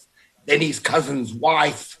directors. Then his cousin's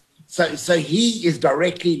wife. So he is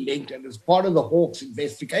directly linked, and as part of the Hawks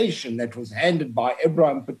investigation that was handed by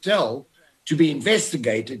Ibrahim Patel to be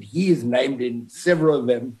investigated, he is named in several of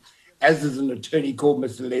them, as is an attorney called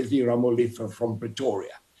Mr. Leslie Ramolifa from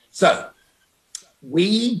Pretoria. So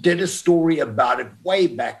we did a story about it way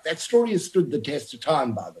back. That story has stood the test of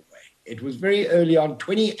time, by the way. It was very early on.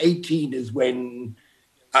 2018 is when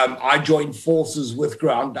I joined forces with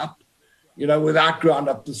Ground Up. You know, without Ground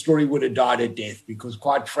Up, the story would have died a death because,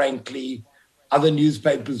 quite frankly, other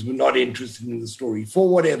newspapers were not interested in the story for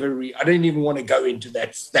whatever reason. I don't even want to go into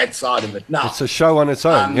that side of it now. It's a show on its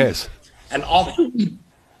own, yes. And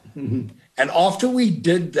after we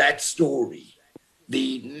did that story,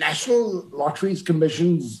 the National Lotteries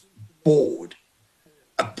Commission's board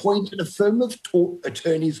appointed a firm of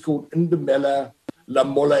attorneys called Indemela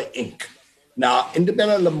Lamola Inc. Now,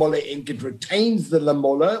 Indemela Lamola Inc., it retains the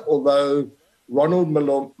Lamola, although Ronald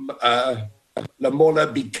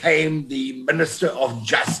Lamola became the Minister of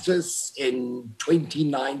Justice in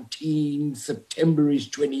 2019,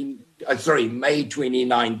 May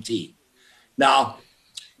 2019. Now,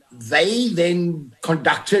 they then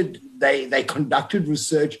conducted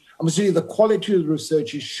research. I'm going to say the quality of the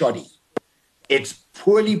research is shoddy. It's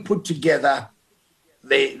poorly put together.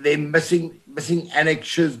 They're missing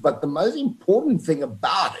annexures, but the most important thing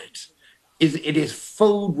about it is it is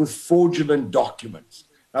filled with fraudulent documents.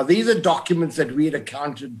 Now, these are documents that we had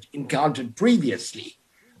encountered previously,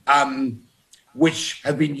 which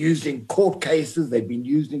have been used in court cases. They've been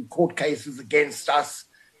used in court cases against us,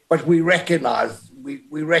 but we recognize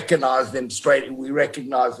them straight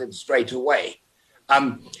away.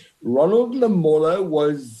 Ronald Lamola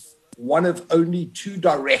was one of only two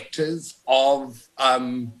directors of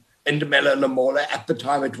Indemela Lamola at the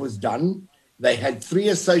time it was done. They had 3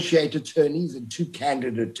 associate attorneys and 2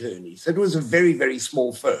 candidate attorneys. So it was a very, very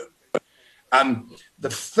small firm. The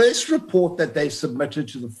first report that they submitted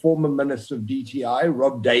to the former Minister of DTI,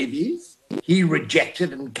 Rob Davies, he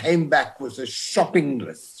rejected and came back with a shopping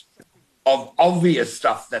list of obvious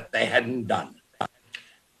stuff that they hadn't done.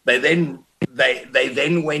 They then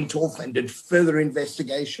went off and did further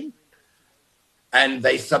investigation, and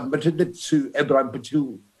they submitted it to Ibrahim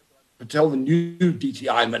Patel, the new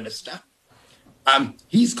DTI minister.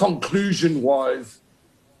 His conclusion was,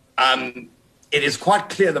 it is quite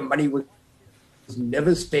clear the money was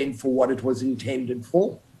never spent for what it was intended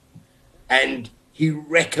for. And he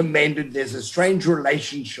recommended there's a strange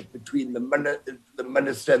relationship between the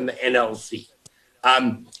minister and the NLC.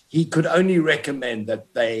 He could only recommend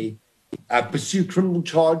that they pursue criminal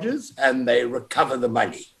charges and they recover the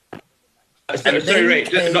money. Sorry, Ray.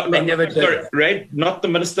 Ray, not the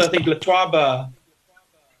minister. I think Letwaba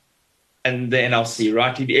and the NLC,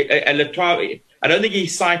 right? I don't think he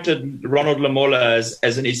cited Ronald Lamola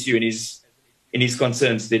as an issue in his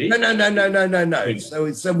concerns, did he? No. So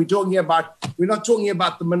we're not talking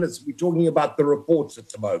about the minutes. We're talking about the reports at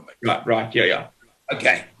the moment. Right. Yeah.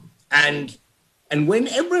 Okay. And when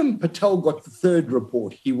Ibrahim Patel got the third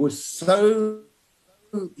report, he'd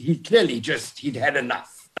had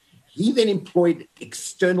enough. He then employed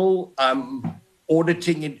external audit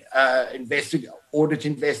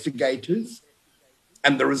investigators,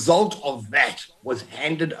 and the result of that was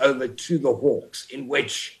handed over to the Hawks, in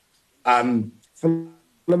which Philemon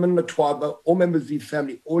Letwaba, all members of the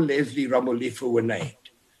family, or Leslie Ramolifa were named.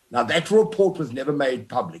 Now, that report was never made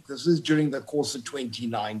public. This is during the course of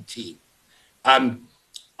 2019.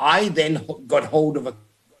 I then got hold of a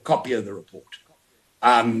copy of the report.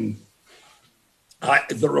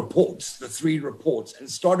 The 3 reports, and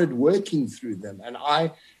started working through them. And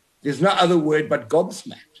there's no other word but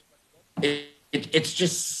gobsmacked. It's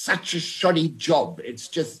just such a shoddy job. It's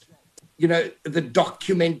just, the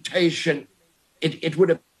documentation, it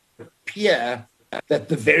would appear that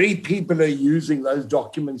the very people who are using those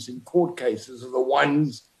documents in court cases are the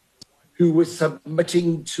ones who were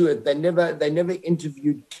submitting to it. They never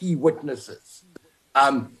interviewed key witnesses.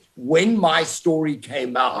 When my story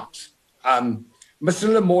came out, Mr.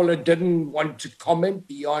 Lamola didn't want to comment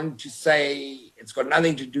beyond to say it's got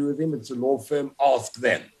nothing to do with him. It's a law firm. Ask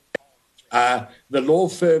them. The law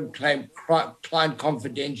firm claimed client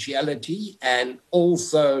confidentiality, and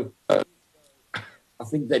also I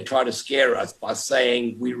think they try to scare us by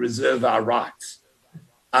saying we reserve our rights.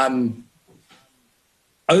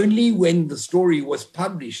 Only when the story was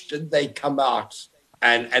published did they come out,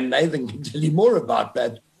 and Nathan can tell you more about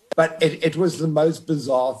that, But it was the most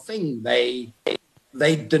bizarre thing. They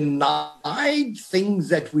denied things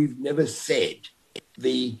that we've never said.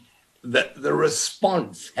 The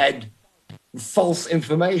response had false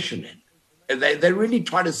information in. They really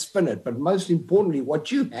try to spin it. But most importantly,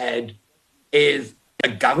 what you had is a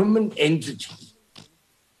government entity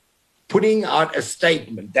putting out a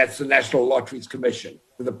statement, that's the National Lotteries Commission,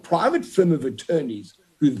 with a private firm of attorneys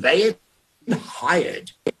who they had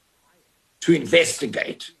hired to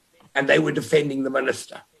investigate, and they were defending the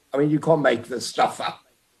minister. I mean, you can't make this stuff up.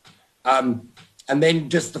 And then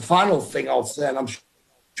just the final thing I'll say, and I'm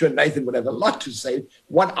sure Nathan would have a lot to say,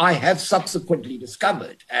 what I have subsequently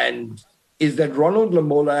discovered, and is that Ronald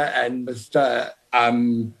Lamola and Mr.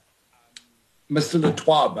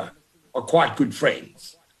 Letwaba are quite good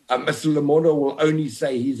friends. Mr. Lamola will only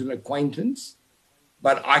say he's an acquaintance,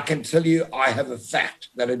 but I can tell you I have a fact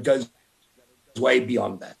that it goes way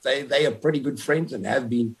beyond that. They are pretty good friends and have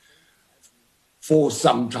been for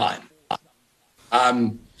some time.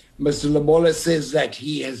 Mr. Lamola says that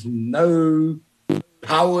he has no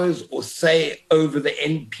powers or say over the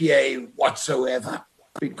NPA whatsoever,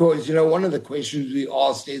 because, you know, one of the questions we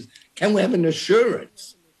asked is, can we have an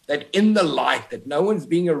assurance that in the light that no one's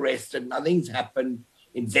being arrested, nothing's happened,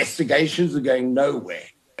 investigations are going nowhere,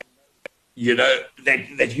 you know,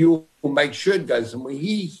 that you will make sure it goes somewhere.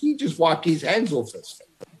 He just wiped his hands off this thing.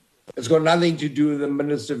 It's got nothing to do with the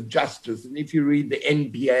Minister of Justice. And if you read the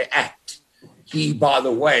NPA Act, he, by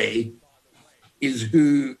the way, is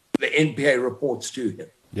who the NPA reports to him.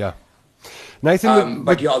 Yeah. Nathan,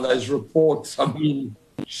 but yeah, those reports, I mean,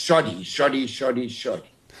 shoddy.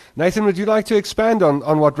 Nathan, would you like to expand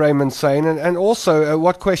on what Raymond's saying, and also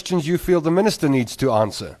what questions you feel the minister needs to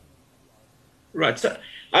answer? Right. So,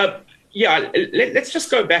 let's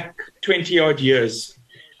just go back 20 odd years.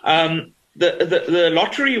 The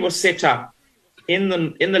lottery was set up in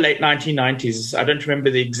the late 1990s. I don't remember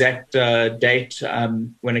the exact date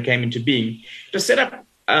when it came into being. It was set up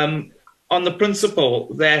on the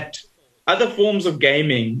principle that other forms of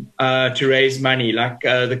gaming to raise money, like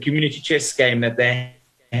the community chess game that they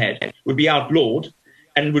had, would be outlawed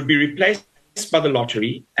and would be replaced by the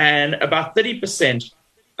lottery, and about 30%,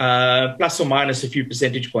 plus or minus a few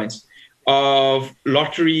percentage points, of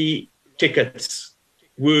lottery tickets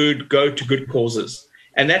would go to good causes.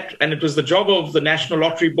 And it was the job of the National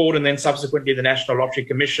Lottery Board and then subsequently the National Lottery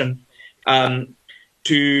Commission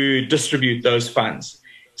to distribute those funds.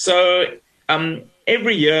 So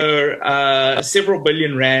every year, several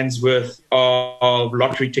billion rands worth of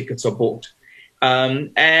lottery tickets are bought.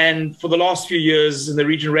 And for the last few years in the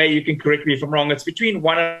region, Ray, you can correct me if I'm wrong, it's between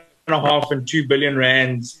 1.5 and 2 billion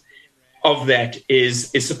rands of that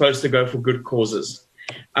is supposed to go for good causes.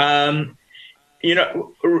 You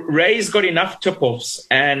know, Ray's got enough tip-offs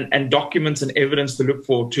and documents and evidence to look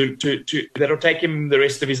for that'll take him the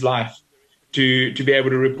rest of his life to be able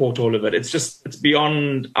to report all of it. It's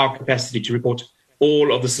beyond our capacity to report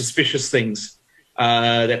all of the suspicious things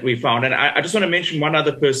that we found. And I just want to mention one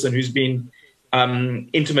other person who's been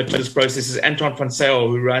intimate to this process is Anton van Sail,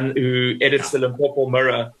 who edits the Limpopo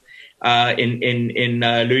Mirror in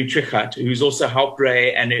Louis Trichardt, who's also helped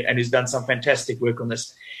Ray and who's done some fantastic work on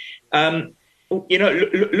this. You know,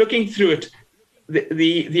 looking through it,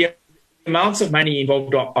 the amounts of money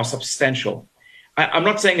involved are substantial. I'm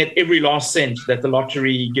not saying that every last cent that the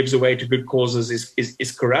lottery gives away to good causes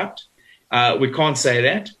is corrupt. We can't say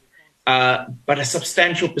that. But a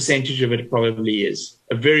substantial percentage of it probably is.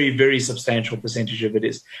 A very, very substantial percentage of it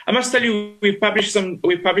is. I must tell you, we've published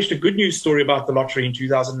a good news story about the lottery in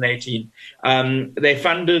 2018. They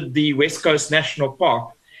funded the West Coast National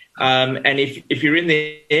Park. And if you're in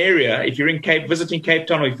the area, if you're visiting Cape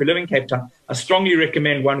Town, or if you live in Cape Town, I strongly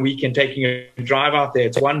recommend one weekend taking a drive out there.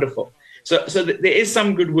 It's wonderful. So there is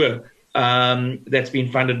some good work that's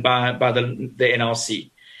been funded by the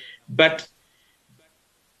NLC. But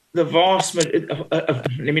the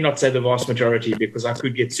let me not say the vast majority, because I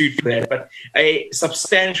could get sued for that, but a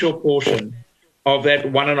substantial portion of that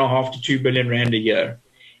 1.5 to 2 billion rand a year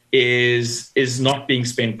is not being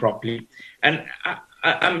spent properly. And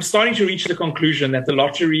I'm starting to reach the conclusion that the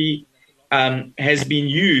lottery has been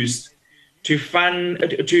used to fund,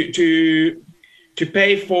 to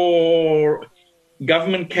pay for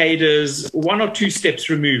government cadres 1 or 2 steps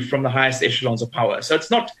removed from the highest echelons of power. So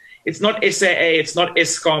it's not SAA, it's not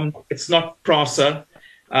Eskom, it's not PRASA.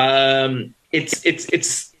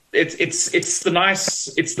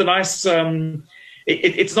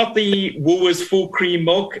 It's not the Woolworths full cream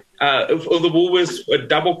milk or the Woolworths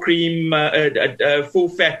double cream, full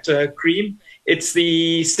fat cream. It's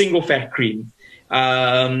the single fat cream.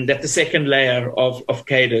 that the second layer of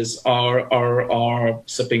cadres are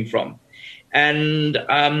sipping from. And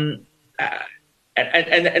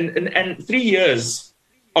 3 years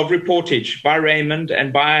of reportage by Raymond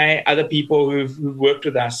and by other people who've worked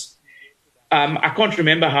with us. I can't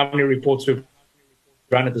remember how many reports we've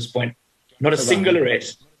run at this point. Not a single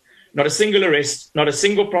arrest, not a single arrest, not a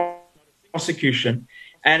single prosecution.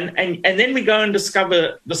 And then we go and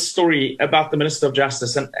discover the story about the Minister of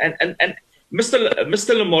Justice. And Mr.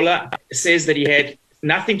 Lamola says that he had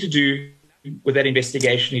nothing to do with that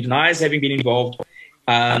investigation. He denies having been involved,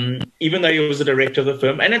 even though he was the director of the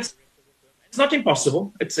firm. And it's not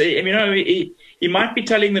impossible. He might be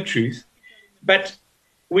telling the truth, but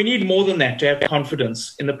we need more than that to have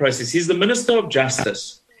confidence in the process. He's the Minister of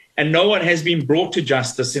Justice, and no one has been brought to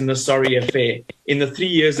justice in the sorry affair in the 3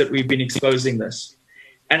 years that we've been exposing this.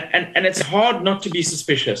 And it's hard not to be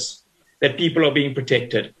suspicious that people are being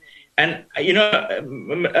protected. And,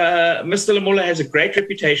 Mr. Lamola has a great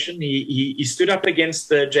reputation. He stood up against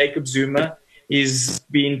Jacob Zuma. He's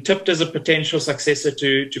been tipped as a potential successor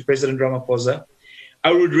to President Ramaphosa.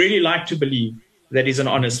 I would really like to believe that he's an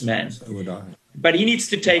honest man. So would I. But he needs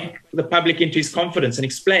to take the public into his confidence and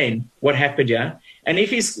explain what happened here. And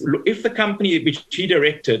if the company which he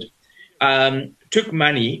directed took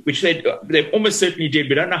money, which they almost certainly did,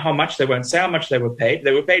 we don't know how much, they won't say how much they were paid.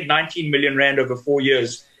 They were paid 19 million rand over 4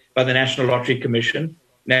 years by the National Lotteries Commission,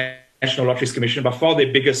 by far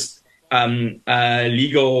their biggest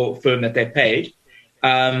legal firm that they paid.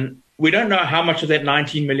 We don't know how much of that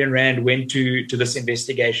 19 million rand went to this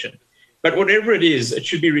investigation. But whatever it is, it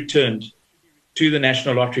should be returned to the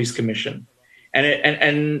National Lotteries Commission, and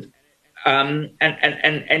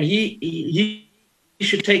he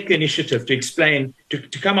should take the initiative to explain,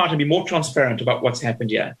 to come out and be more transparent about what's happened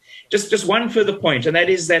here. Just one further point, and that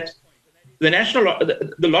is that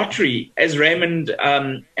the lottery, as Raymond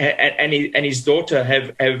and his daughter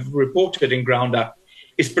have reported in Ground Up,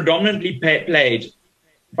 is predominantly played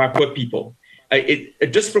by poor people. A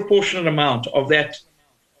disproportionate amount of that.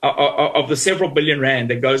 Of the several billion rand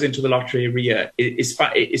that goes into the lottery every year is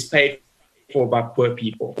paid for by poor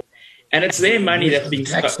people, and it's their money that's being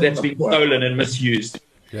stolen and misused.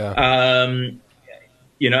 Yeah. And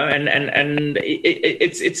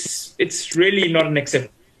it's really not an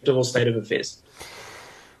acceptable state of affairs.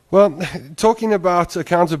 Well, talking about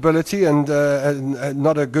accountability and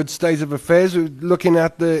not a good state of affairs, we're looking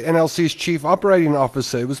at the NLC's chief operating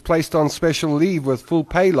officer. He was placed on special leave with full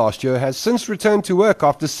pay last year, has since returned to work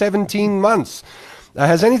after 17 months.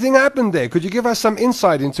 Has anything happened there? Could you give us some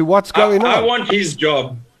insight into what's going on? I want his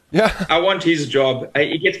job. Yeah. I want his job.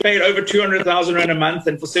 He gets paid over 200,000 rand a month,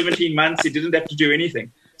 and for 17 months, he didn't have to do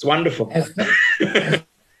anything. It's wonderful.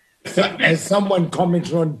 As someone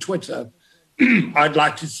commented on Twitter, I'd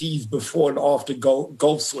like to see his before and after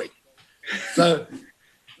golf swing. So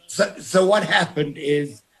what happened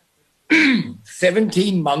is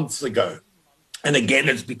 17 months ago, and again,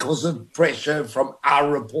 it's because of pressure from our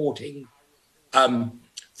reporting, from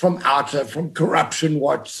OUTA, from Corruption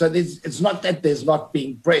Watch. So it's not that there's not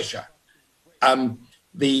being pressure.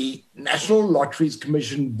 The National Lotteries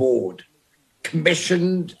Commission Board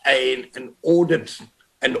commissioned an audit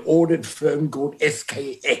firm called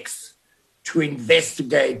SKX to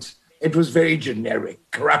investigate. It was very generic,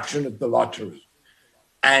 corruption at the lottery.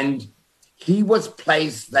 And he was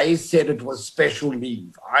placed, they said it was special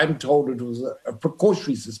leave. I'm told it was a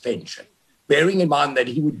precautionary suspension, bearing in mind that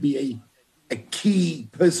he would be a key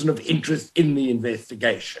person of interest in the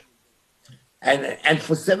investigation. And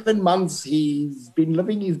for 7 months, he's been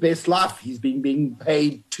living his best life. He's been being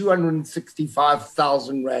paid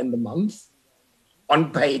 265,000 rand a month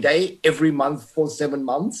on payday every month for 7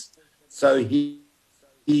 months. So he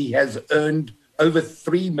has earned over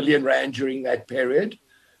 3 million rand during that period.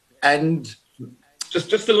 And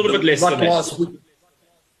just a little bit less than that.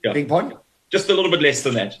 Yeah. Big point? Just a little bit less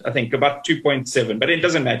than that, I think, about 2.7, but it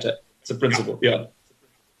doesn't matter. It's a principle, yeah.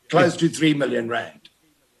 Close to 3 million rand.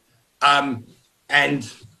 And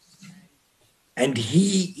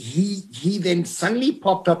he then suddenly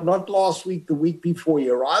popped up, not last week, the week before. He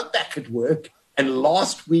arrived back at work, and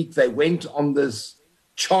last week they went on this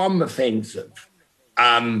charm offensive.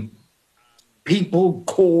 People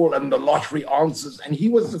call and the lottery answers, and he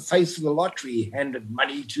was the face of the lottery. He handed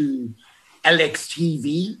money to Alex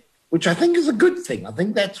TV, which I think is a good thing. I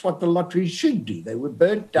think that's what the lottery should do. They were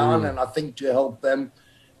burnt down, and I think to help them,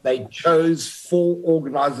 they chose 4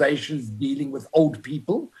 organizations dealing with old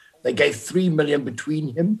people. They gave 3 million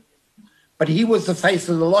between him. But he was the face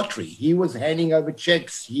of the lottery. He was handing over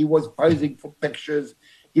checks. He was posing for pictures.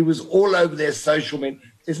 He was all over their social media.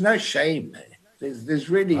 There's no shame there. There's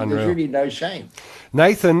really no shame.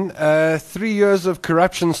 Nathan, 3 years of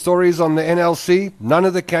corruption stories on the NLC. None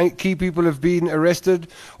of the key people have been arrested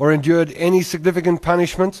or endured any significant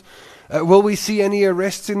punishment. Will we see any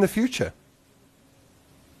arrests in the future?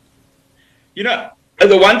 You know,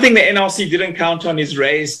 the one thing the NLC didn't count on is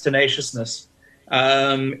Ray's tenaciousness.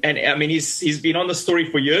 And I mean, he's been on the story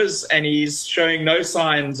for years, and he's showing no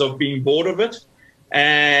signs of being bored of it.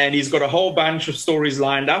 And he's got a whole bunch of stories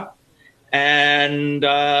lined up, and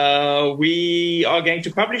we are going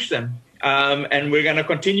to publish them. And we're going to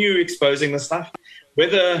continue exposing the stuff,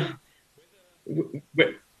 whether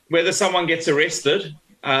someone gets arrested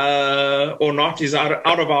or not is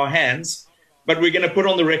out of our hands. But we're going to put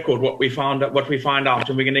on the record what we find out,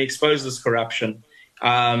 and we're going to expose this corruption,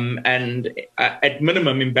 and at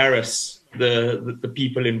minimum embarrass the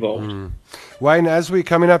people involved. Wayne, as we're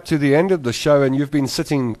coming up to the end of the show, and you've been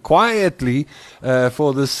sitting quietly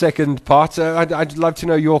for the second part, I'd love to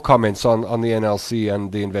know your comments on the NLC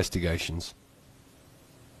and the investigations.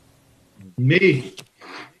 Me?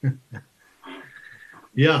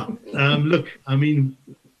 Yeah. Look, I mean,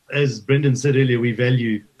 as Brendan said earlier, we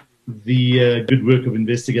value the good work of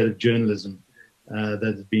investigative journalism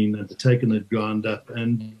that has been undertaken at ground up,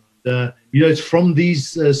 and you know, it's from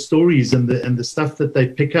these stories and the stuff that they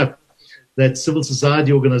pick up that civil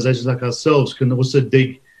society organizations like ourselves can also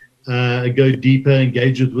dig, go deeper,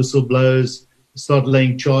 engage with whistleblowers, start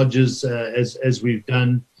laying charges as we've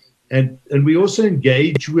done, and we also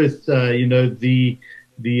engage with you know, the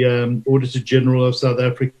Auditor General of South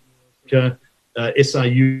Africa,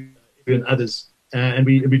 SIU, and others. And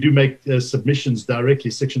we do make submissions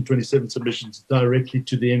directly, Section 27 submissions directly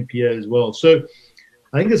to the NPA as well. So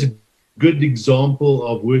I think it's a good example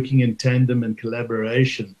of working in tandem and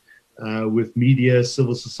collaboration with media,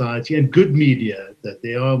 civil society, and good media. That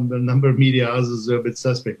there are a number of media houses that are a bit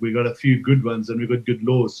suspect. We've got a few good ones, and we've got good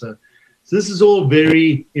laws. So this is all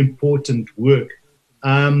very important work.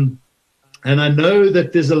 And I know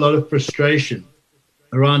that there's a lot of frustration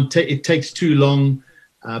around it takes too long,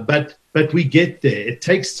 but we get there. It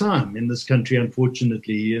takes time in this country,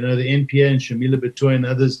 unfortunately. You know, the NPA and Shamila Batoy and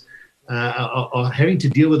others are having to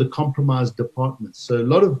deal with the compromised departments. So a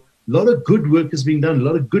lot of good work is being done. A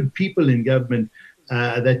lot of good people in government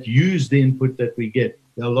that use the input that we get.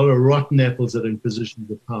 There are a lot of rotten apples that are in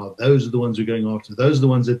positions of power. Those are the ones we're going after. Those are the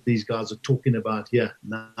ones that these guys are talking about here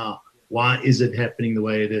now. Why is it happening the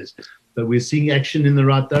way it is? But we're seeing action in the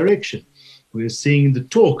right direction. We're seeing the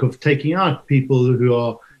talk of taking out people who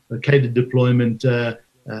are catered deployment,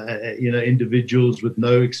 you know, individuals with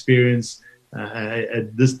no experience.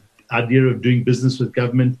 This idea of doing business with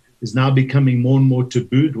government is now becoming more and more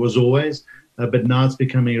taboo. It was always, but now it's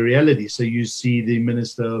becoming a reality. So you see the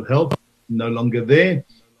Minister of Health no longer there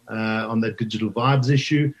on that digital vibes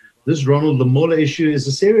issue. This Ronald Lamola issue is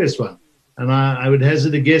a serious one. And I would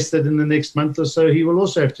hazard a guess that in the next month or so, he will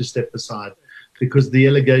also have to step aside because the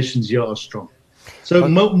allegations here are strong. So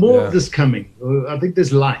more of this coming. I think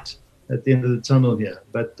there's light at the end of the tunnel here.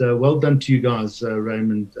 But well done to you guys,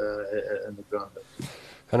 Raymond and the ground.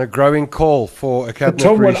 And a growing call for a cabinet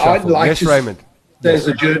Tom, what reshuffle. I'd like yes, to Raymond. As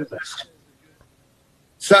a journalist.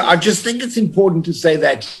 So I just think it's important to say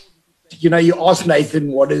that, you know, you ask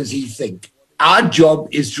Nathan, what does he think? Our job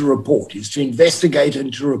is to report, is to investigate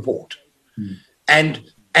and to report. And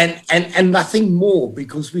nothing more,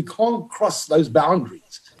 because we can't cross those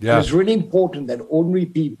boundaries. Yeah. It's really important that ordinary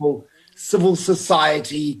people, civil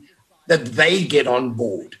society, that they get on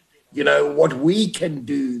board. You know, what we can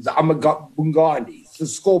do, the Amagabunganis, the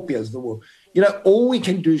Scorpios, the world, you know, all we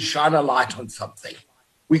can do is shine a light on something.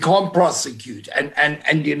 We can't prosecute.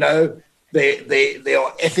 And you know, there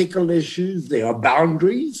are ethical issues, there are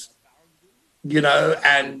boundaries, you know,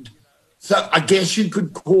 and so I guess you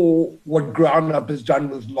could call what Ground Up has done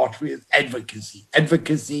with lottery as advocacy.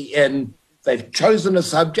 Advocacy in they've chosen a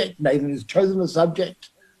subject, Nathan has chosen a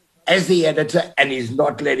subject as the editor, and he's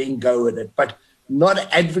not letting go of it. But not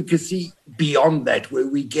advocacy beyond that, where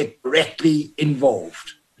we get directly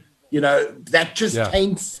involved. You know, that just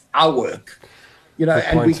taints our work. You know,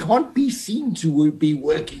 and we can't be seen to be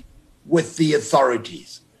working with the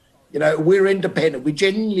authorities. You know, we're independent. We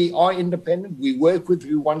genuinely are independent. We work with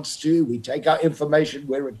who wants to. We take our information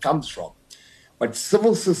where it comes from. But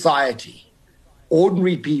civil society,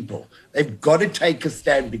 ordinary people, they've got to take a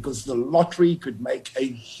stand, because the lottery could make a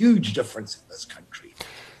huge difference in this country.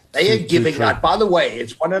 They are giving out, by the way,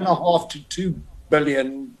 it's 1.5 to 2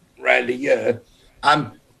 billion rand a year.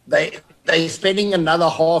 They're spending another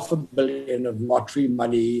 500 million of lottery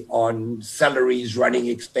money on salaries, running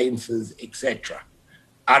expenses, etc.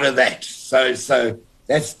 out of that. So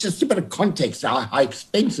That's just a bit of context how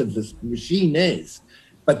expensive this machine is.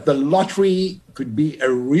 But the lottery could be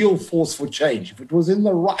a real force for change if it was in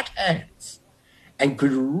the right hands and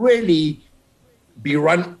could really be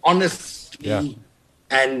run honestly,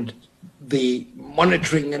 and the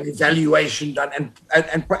monitoring and evaluation done,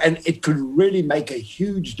 and it could really make a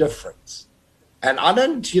huge difference. And I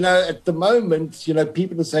don't, at the moment,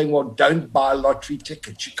 people are saying, well, don't buy lottery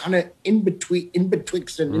tickets. You're kind of in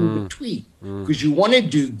betwixt and in between, because you want to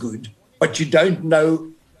do good, but you don't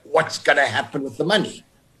know what's going to happen with the money.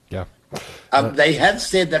 Yeah. They have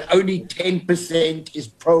said that only 10% is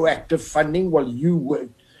proactive funding. Well, you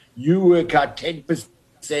work out 10%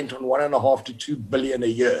 on 1.5 to 2 billion a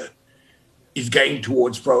year is going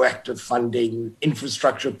towards proactive funding,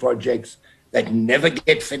 infrastructure projects that never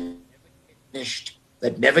get finished,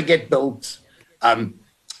 that never get built,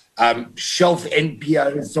 shelf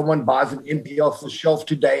NPOs. Someone buys an NPO off the shelf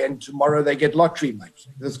today and tomorrow they get lottery money.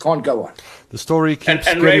 This can't go on. The story keeps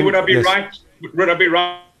and Ray, would I be right? Would I be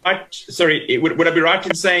right? Sorry, would I be right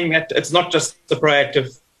in saying that it's not just the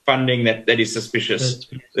proactive funding that is suspicious?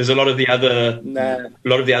 There's a lot of the other,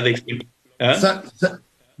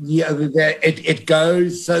 it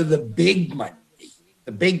goes. So the big money,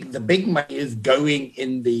 the big money is going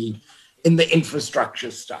in the infrastructure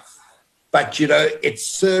stuff, but it's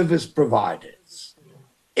service providers.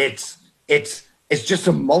 It's just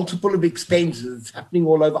a multiple of expenses happening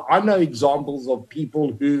all over. I know examples of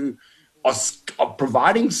people who are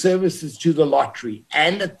providing services to the lottery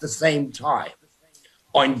and at the same time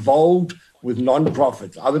are involved with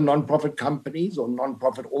non-profits, other non-profit companies or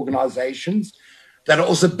non-profit organizations that are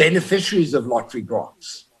also beneficiaries of lottery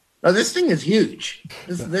grants. Now, this thing is huge.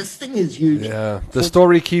 This thing is huge. Yeah, the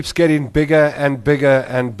story keeps getting bigger and bigger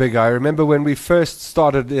and bigger. I remember when we first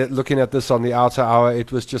started looking at this on the OUTA Hour,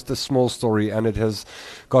 it was just a small story, and it has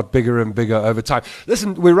got bigger and bigger over time.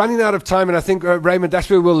 Listen, we're running out of time, and I think, Raymond,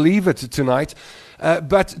 that's where we'll leave it tonight.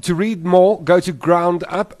 But to read more, go to Ground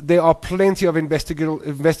Up. There are plenty of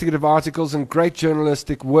investigative articles and great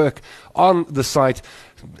journalistic work on the site.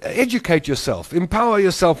 Educate yourself. Empower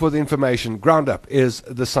yourself with information. Ground Up is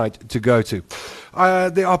the site to go to.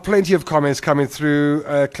 There are plenty of comments coming through.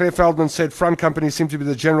 Claire Feldman said front companies seem to be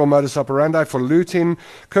the general modus operandi for looting.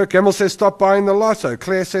 Kirk Gemmell says stop buying the lotto.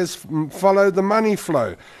 Claire says follow the money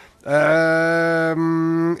flow.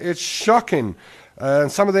 It's shocking.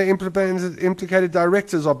 Some of the implicated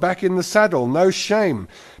directors are back in the saddle. No shame.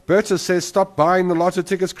 Berta says stop buying the lotto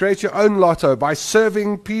tickets. Create your own lotto by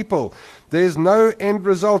serving people. There's no end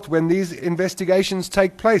result when these investigations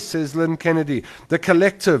take place, says Lynn Kennedy. The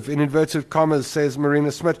collective, in inverted commas, says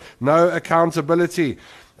Marina Smith. No accountability.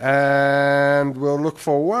 And we'll look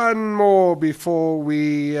for one more before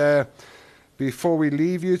we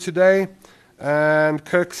leave you today. And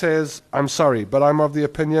Kirk says, I'm sorry, but I'm of the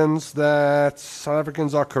opinions that South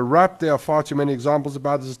Africans are corrupt. There are far too many examples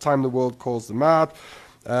about this. It's time the world calls them out.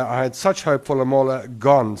 I had such hope for Lamola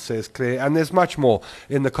gone, says Claire. And there's much more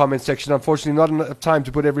in the comment section. Unfortunately, not enough time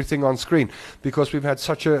to put everything on screen because we've had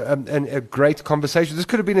such a great conversation. This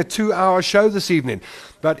could have been a 2-hour show this evening,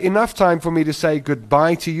 but enough time for me to say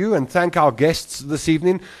goodbye to you and thank our guests this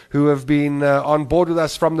evening who have been on board with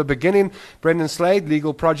us from the beginning. Brendan Slade,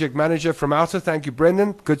 Legal Project Manager from OUTA. Thank you,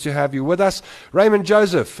 Brendan. Good to have you with us. Raymond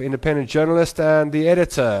Joseph, independent journalist and the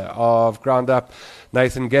editor of Ground Up,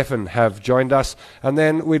 Nathan Geffen, have joined us. And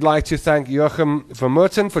then we'd like to thank Joachim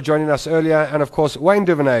Vermooten for joining us earlier, and of course Wayne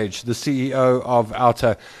Duvenage, the CEO of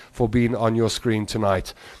OUTA, for being on your screen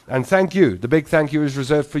tonight. And thank you. The big thank you is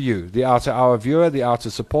reserved for you, the OUTA Hour viewer, the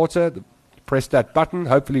OUTA supporter. Press that button,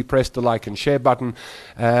 hopefully press the like and share button,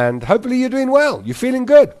 and hopefully you're doing well, you're feeling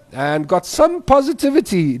good, and got some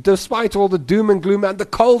positivity despite all the doom and gloom and the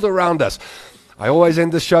cold around us. I always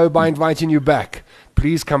end the show by inviting you back.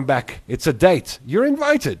 Please come back. It's a date. You're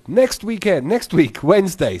invited. Next week,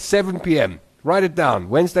 Wednesday, 7 p.m. Write it down.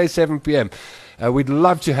 Wednesday, 7 p.m. We'd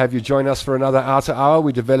love to have you join us for another OUTA Hour.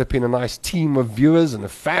 We're developing a nice team of viewers and a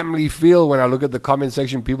family feel. When I look at the comment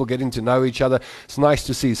section, people getting to know each other. It's nice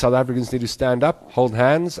to see. South Africans need to stand up, hold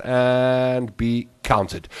hands, and be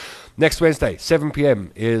counted. Next Wednesday, 7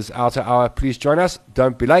 p.m. is OUTA Hour. Please join us.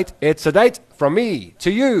 Don't be late. It's a date from me to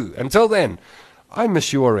you. Until then, I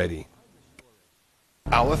miss you already.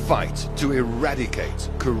 Our fight to eradicate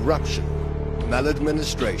corruption,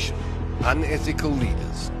 maladministration, unethical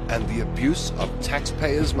leaders, and the abuse of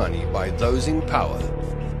taxpayers' money by those in power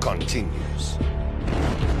continues.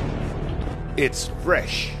 It's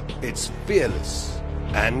fresh, it's fearless,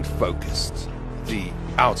 and focused. The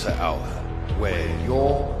OUTA Hour, where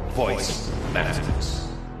your voice matters.